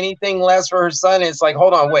to do anything less for her son. And it's like,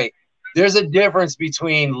 hold on, wait. There's a difference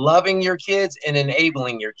between loving your kids and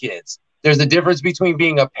enabling your kids. There's a difference between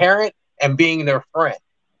being a parent and being their friend.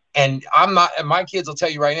 And I'm not, and my kids will tell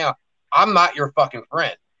you right now, I'm not your fucking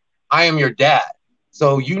friend. I am your dad.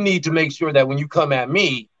 So you need to make sure that when you come at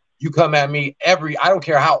me I don't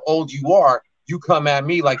care how old you are, you come at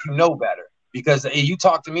me like you know better. Because you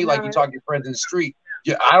talk to me like you talk to your friends in the street.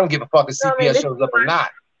 I don't give a fuck if CPS shows up or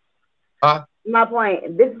not. Huh? My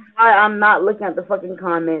point. This is why I'm not looking at the fucking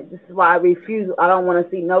comments. This is why I refuse. I don't want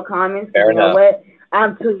to see no comments. Fair enough. Know what?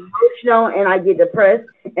 I'm too emotional and I get depressed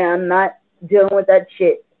and I'm not dealing with that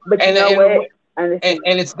shit. But you know what? And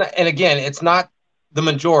it's not. And again, it's not the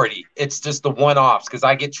majority. It's just the one-offs because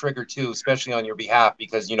I get triggered too, especially on your behalf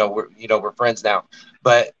because we're friends now.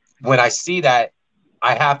 But when I see that,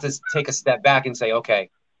 I have to take a step back and say, okay,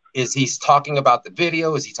 is he talking about the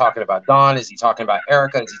video? Is he talking about Dawn? Is he talking about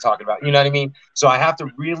Erika? Is he talking about, you know what I mean? So I have to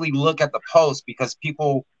really look at the post because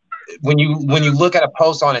people, when you look at a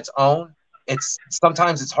post on its own,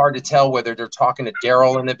 sometimes it's hard to tell whether they're talking to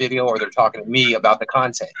Darrell in the video or they're talking to me about the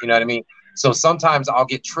content. You know what I mean? So sometimes I'll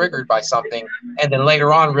get triggered by something and then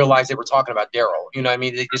later on realize they were talking about Darrell. You know what I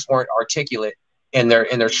mean? They just weren't articulate in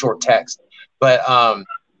their short text. But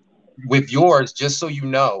with yours, just so you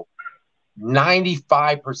know,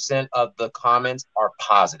 95% of the comments are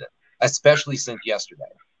positive, especially since yesterday.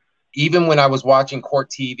 Even when I was watching court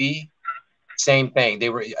TV, same thing. They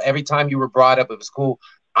were, every time you were brought up, it was cool.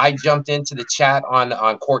 I jumped into the chat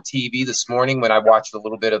on court TV this morning when I watched a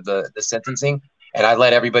little bit of the sentencing, and I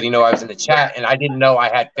let everybody know I was in the chat, and I didn't know I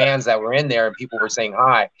had fans that were in there and people were saying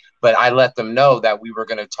hi, but I let them know that we were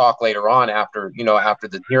going to talk later on after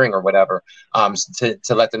the hearing or whatever, to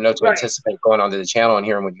let them know to anticipate going onto the channel and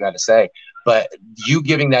hearing what you had to say. But you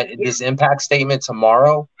giving this impact statement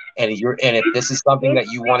tomorrow, and if this is something that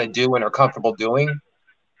you want to do and are comfortable doing,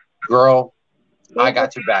 girl, I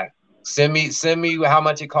got your back. Send me how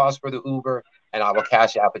much it costs for the Uber, and I will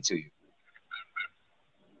cash app it to you.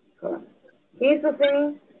 He's the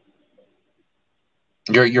thing.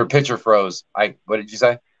 Your picture froze. What did you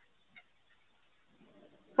say?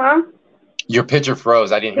 Huh? Your picture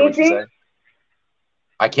froze. I didn't hear what you said.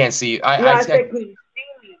 I can't see you. I said, can you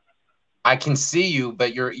see me? I can see you,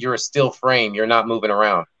 but you're a still frame. You're not moving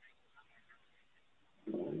around.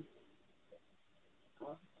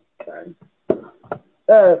 Okay.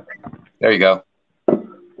 There you go.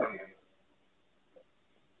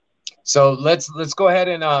 So let's go ahead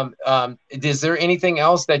and is there anything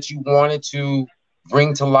else that you wanted to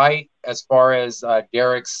bring to light as far as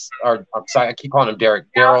Derek's, or I'm sorry, I keep calling him Derek,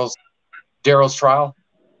 Darrell's trial?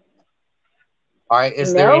 All right,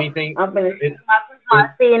 is there anything? I'm gonna my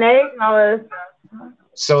CNA and all this stuff.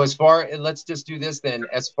 So let's just do this then.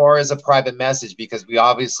 As far as a private message, because we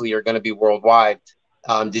obviously are going to be worldwide,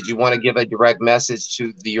 did you want to give a direct message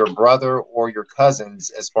to your brother or your cousins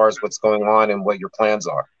as far as what's going on and what your plans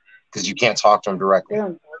are? Because you can't talk to them directly.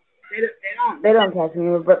 They don't talk to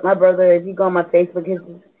me. But my brother, if you go on my Facebook, his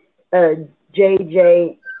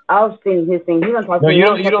JJ, I'll see his thing. He don't talk to me.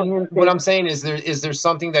 No, you don't. What I'm saying is there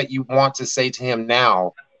something that you want to say to him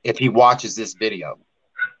now if he watches this video?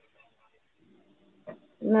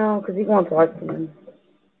 No, because he won't talk to me.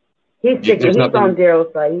 He's sick. He's on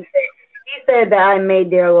Darrell's side. He said that I made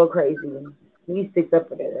Darrell go crazy. He sticks up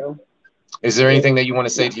for that, though. Is there anything that you want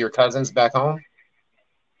to say to your cousins back home?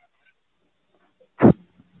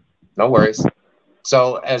 No worries.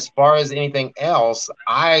 So as far as anything else,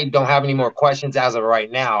 I don't have any more questions as of right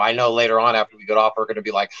now. I know later on after we get off, we're going to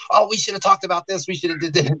be like, oh, we should have talked about this. We should have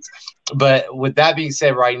did this. But with that being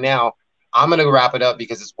said, right now, I'm going to wrap it up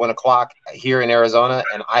because it's 1 o'clock here in Arizona,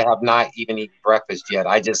 and I have not even eaten breakfast yet.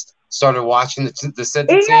 I just started watching the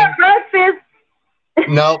sentencing. Eat breakfast.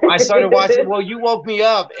 No, I started watching. Well, you woke me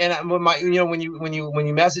up, and when you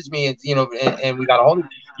messaged me, and we got a hold of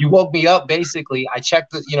you, woke me up. Basically, I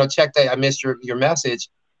checked that I missed your message,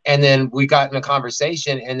 and then we got in a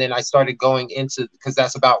conversation, and then I started going into, because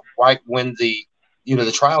that's about right when the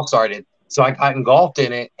trial started. So I got engulfed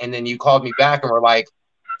in it, and then you called me back and were like,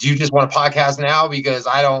 do you just want to podcast now? Because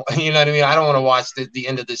I don't, you know what I mean? I don't want to watch the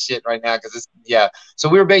end of this shit right now because So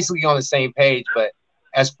we were basically on the same page, but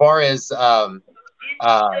as far as your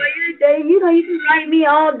day, you can write me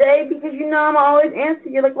all day because I'm always answer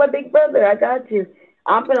you like my big brother. I got you.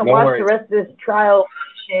 I'm gonna watch the rest of this trial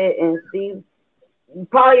shit and see.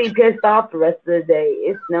 Probably be pissed off the rest of the day.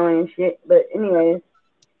 It's snowing and shit. But anyways.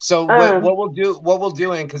 So what we'll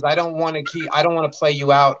do, and because I don't want to play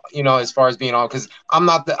you out, as far as being on, because I'm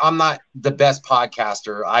not the best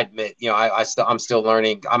podcaster. I admit, I'm still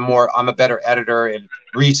learning. I'm a better editor and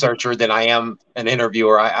researcher than I am an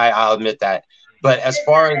interviewer. I'll admit that. But as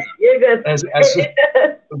far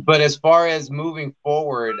as moving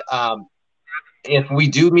forward, if we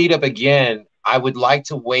do meet up again, I would like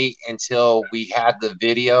to wait until we had the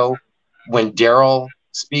video when Darrell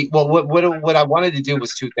speak. Well, what I wanted to do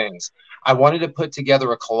was two things. I wanted to put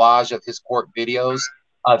together a collage of his court videos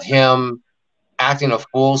of him acting a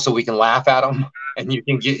fool, so we can laugh at him, and we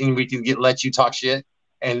can let you talk shit,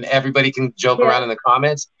 and everybody can joke around in the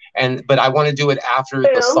comments. But I want to do it after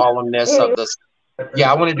the solemnness of this.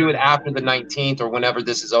 Yeah, I want to do it after the 19th or whenever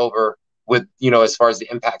this is over with, as far as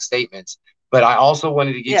the impact statements. But I also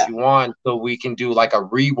wanted to get you on so we can do like a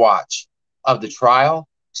rewatch of the trial.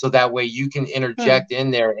 So that way you can interject in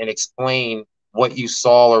there and explain what you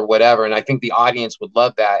saw or whatever. And I think the audience would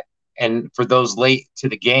love that. And for those late to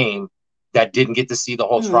the game that didn't get to see the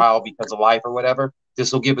whole trial because of life or whatever,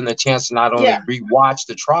 this will give them the chance to not only rewatch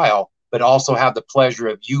the trial, but also have the pleasure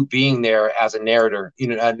of you being there as a narrator,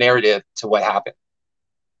 a narrative to what happened.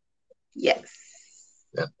 Yes.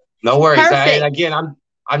 Yeah. No worries. And again,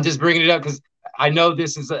 I'm just bringing it up because I know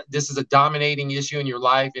this is a dominating issue in your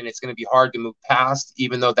life, and it's going to be hard to move past,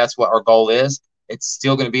 even though that's what our goal is. It's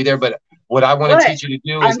still going to be there. But what I want to teach you to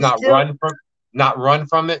do is not run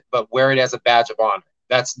from it, but wear it as a badge of honor.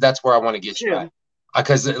 That's where I want to get you at.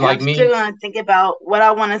 Because like I'm still going to think about what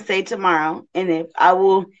I want to say tomorrow, and if I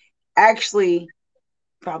will actually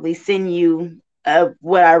probably send you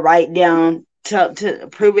what I write down to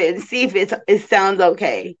prove it and see if it sounds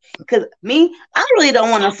okay. Because I really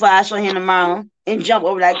don't want to flash on him tomorrow and jump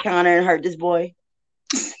over that counter and hurt this boy.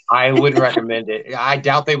 I wouldn't recommend it. I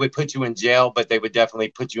doubt they would put you in jail, but they would definitely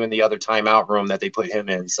put you in the other timeout room that they put him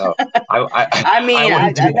in. So I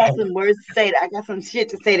got some words to say. I got some shit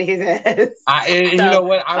to say to his ass. You know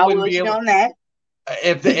what? I wouldn't be able on that.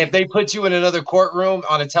 If they put you in another courtroom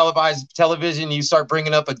on a televised television, you start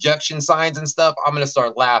bringing up objection signs and stuff, I'm going to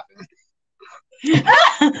start laughing.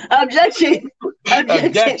 Objection.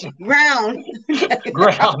 Ground.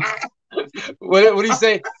 What do you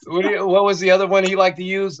say? What was the other one he liked to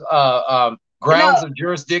use? Grounds of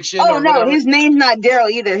jurisdiction. Oh no, whatever. His name's not Darrell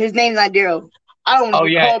either. His name's not Darrell. I don't want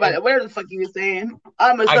to call about it. Whatever the fuck you were saying.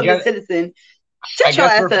 I'm a southern citizen. Shut your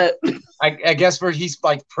ass up. I guess he's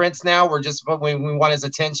like Prince now. We're just when we want his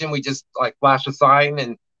attention, we just like flash a sign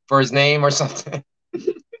and for his name or something.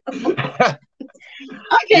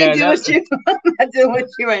 I can't deal with you. I'm not dealing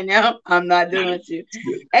with you right now. I'm not dealing with you.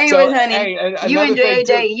 Anyways, honey, you enjoy your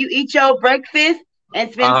day. You eat your breakfast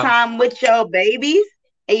and spend time with your babies.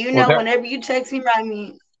 And whenever you text me, write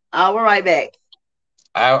me. I'll write back.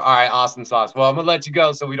 All right, awesome sauce. Well, I'm gonna let you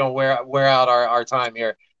go so we don't wear out our time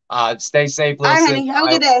here. Stay safe, listen. All right, honey. Have a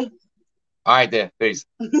good day. All right, then. Peace.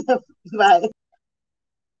 Bye.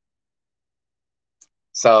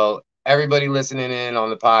 So, everybody listening in on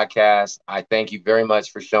the podcast, I thank you very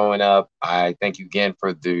much for showing up. I thank you again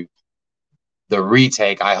for the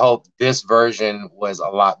retake. I hope this version was a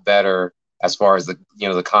lot better as far as the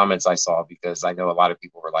comments I saw, because I know a lot of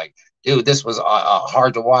people were like, dude, this was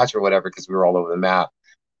hard to watch or whatever because we were all over the map.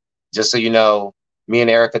 Just so you know, me and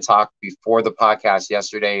Erika talked before the podcast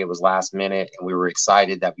yesterday. It was last minute, and we were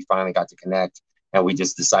excited that we finally got to connect, and we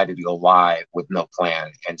just decided to go live with no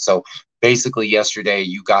plan. And so basically yesterday,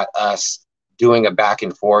 you got us doing a back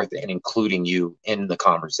and forth and including you in the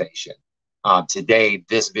conversation. Today,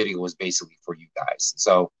 this video was basically for you guys.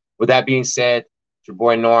 So with that being said, it's your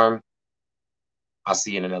boy Norm. I'll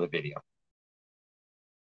see you in another video.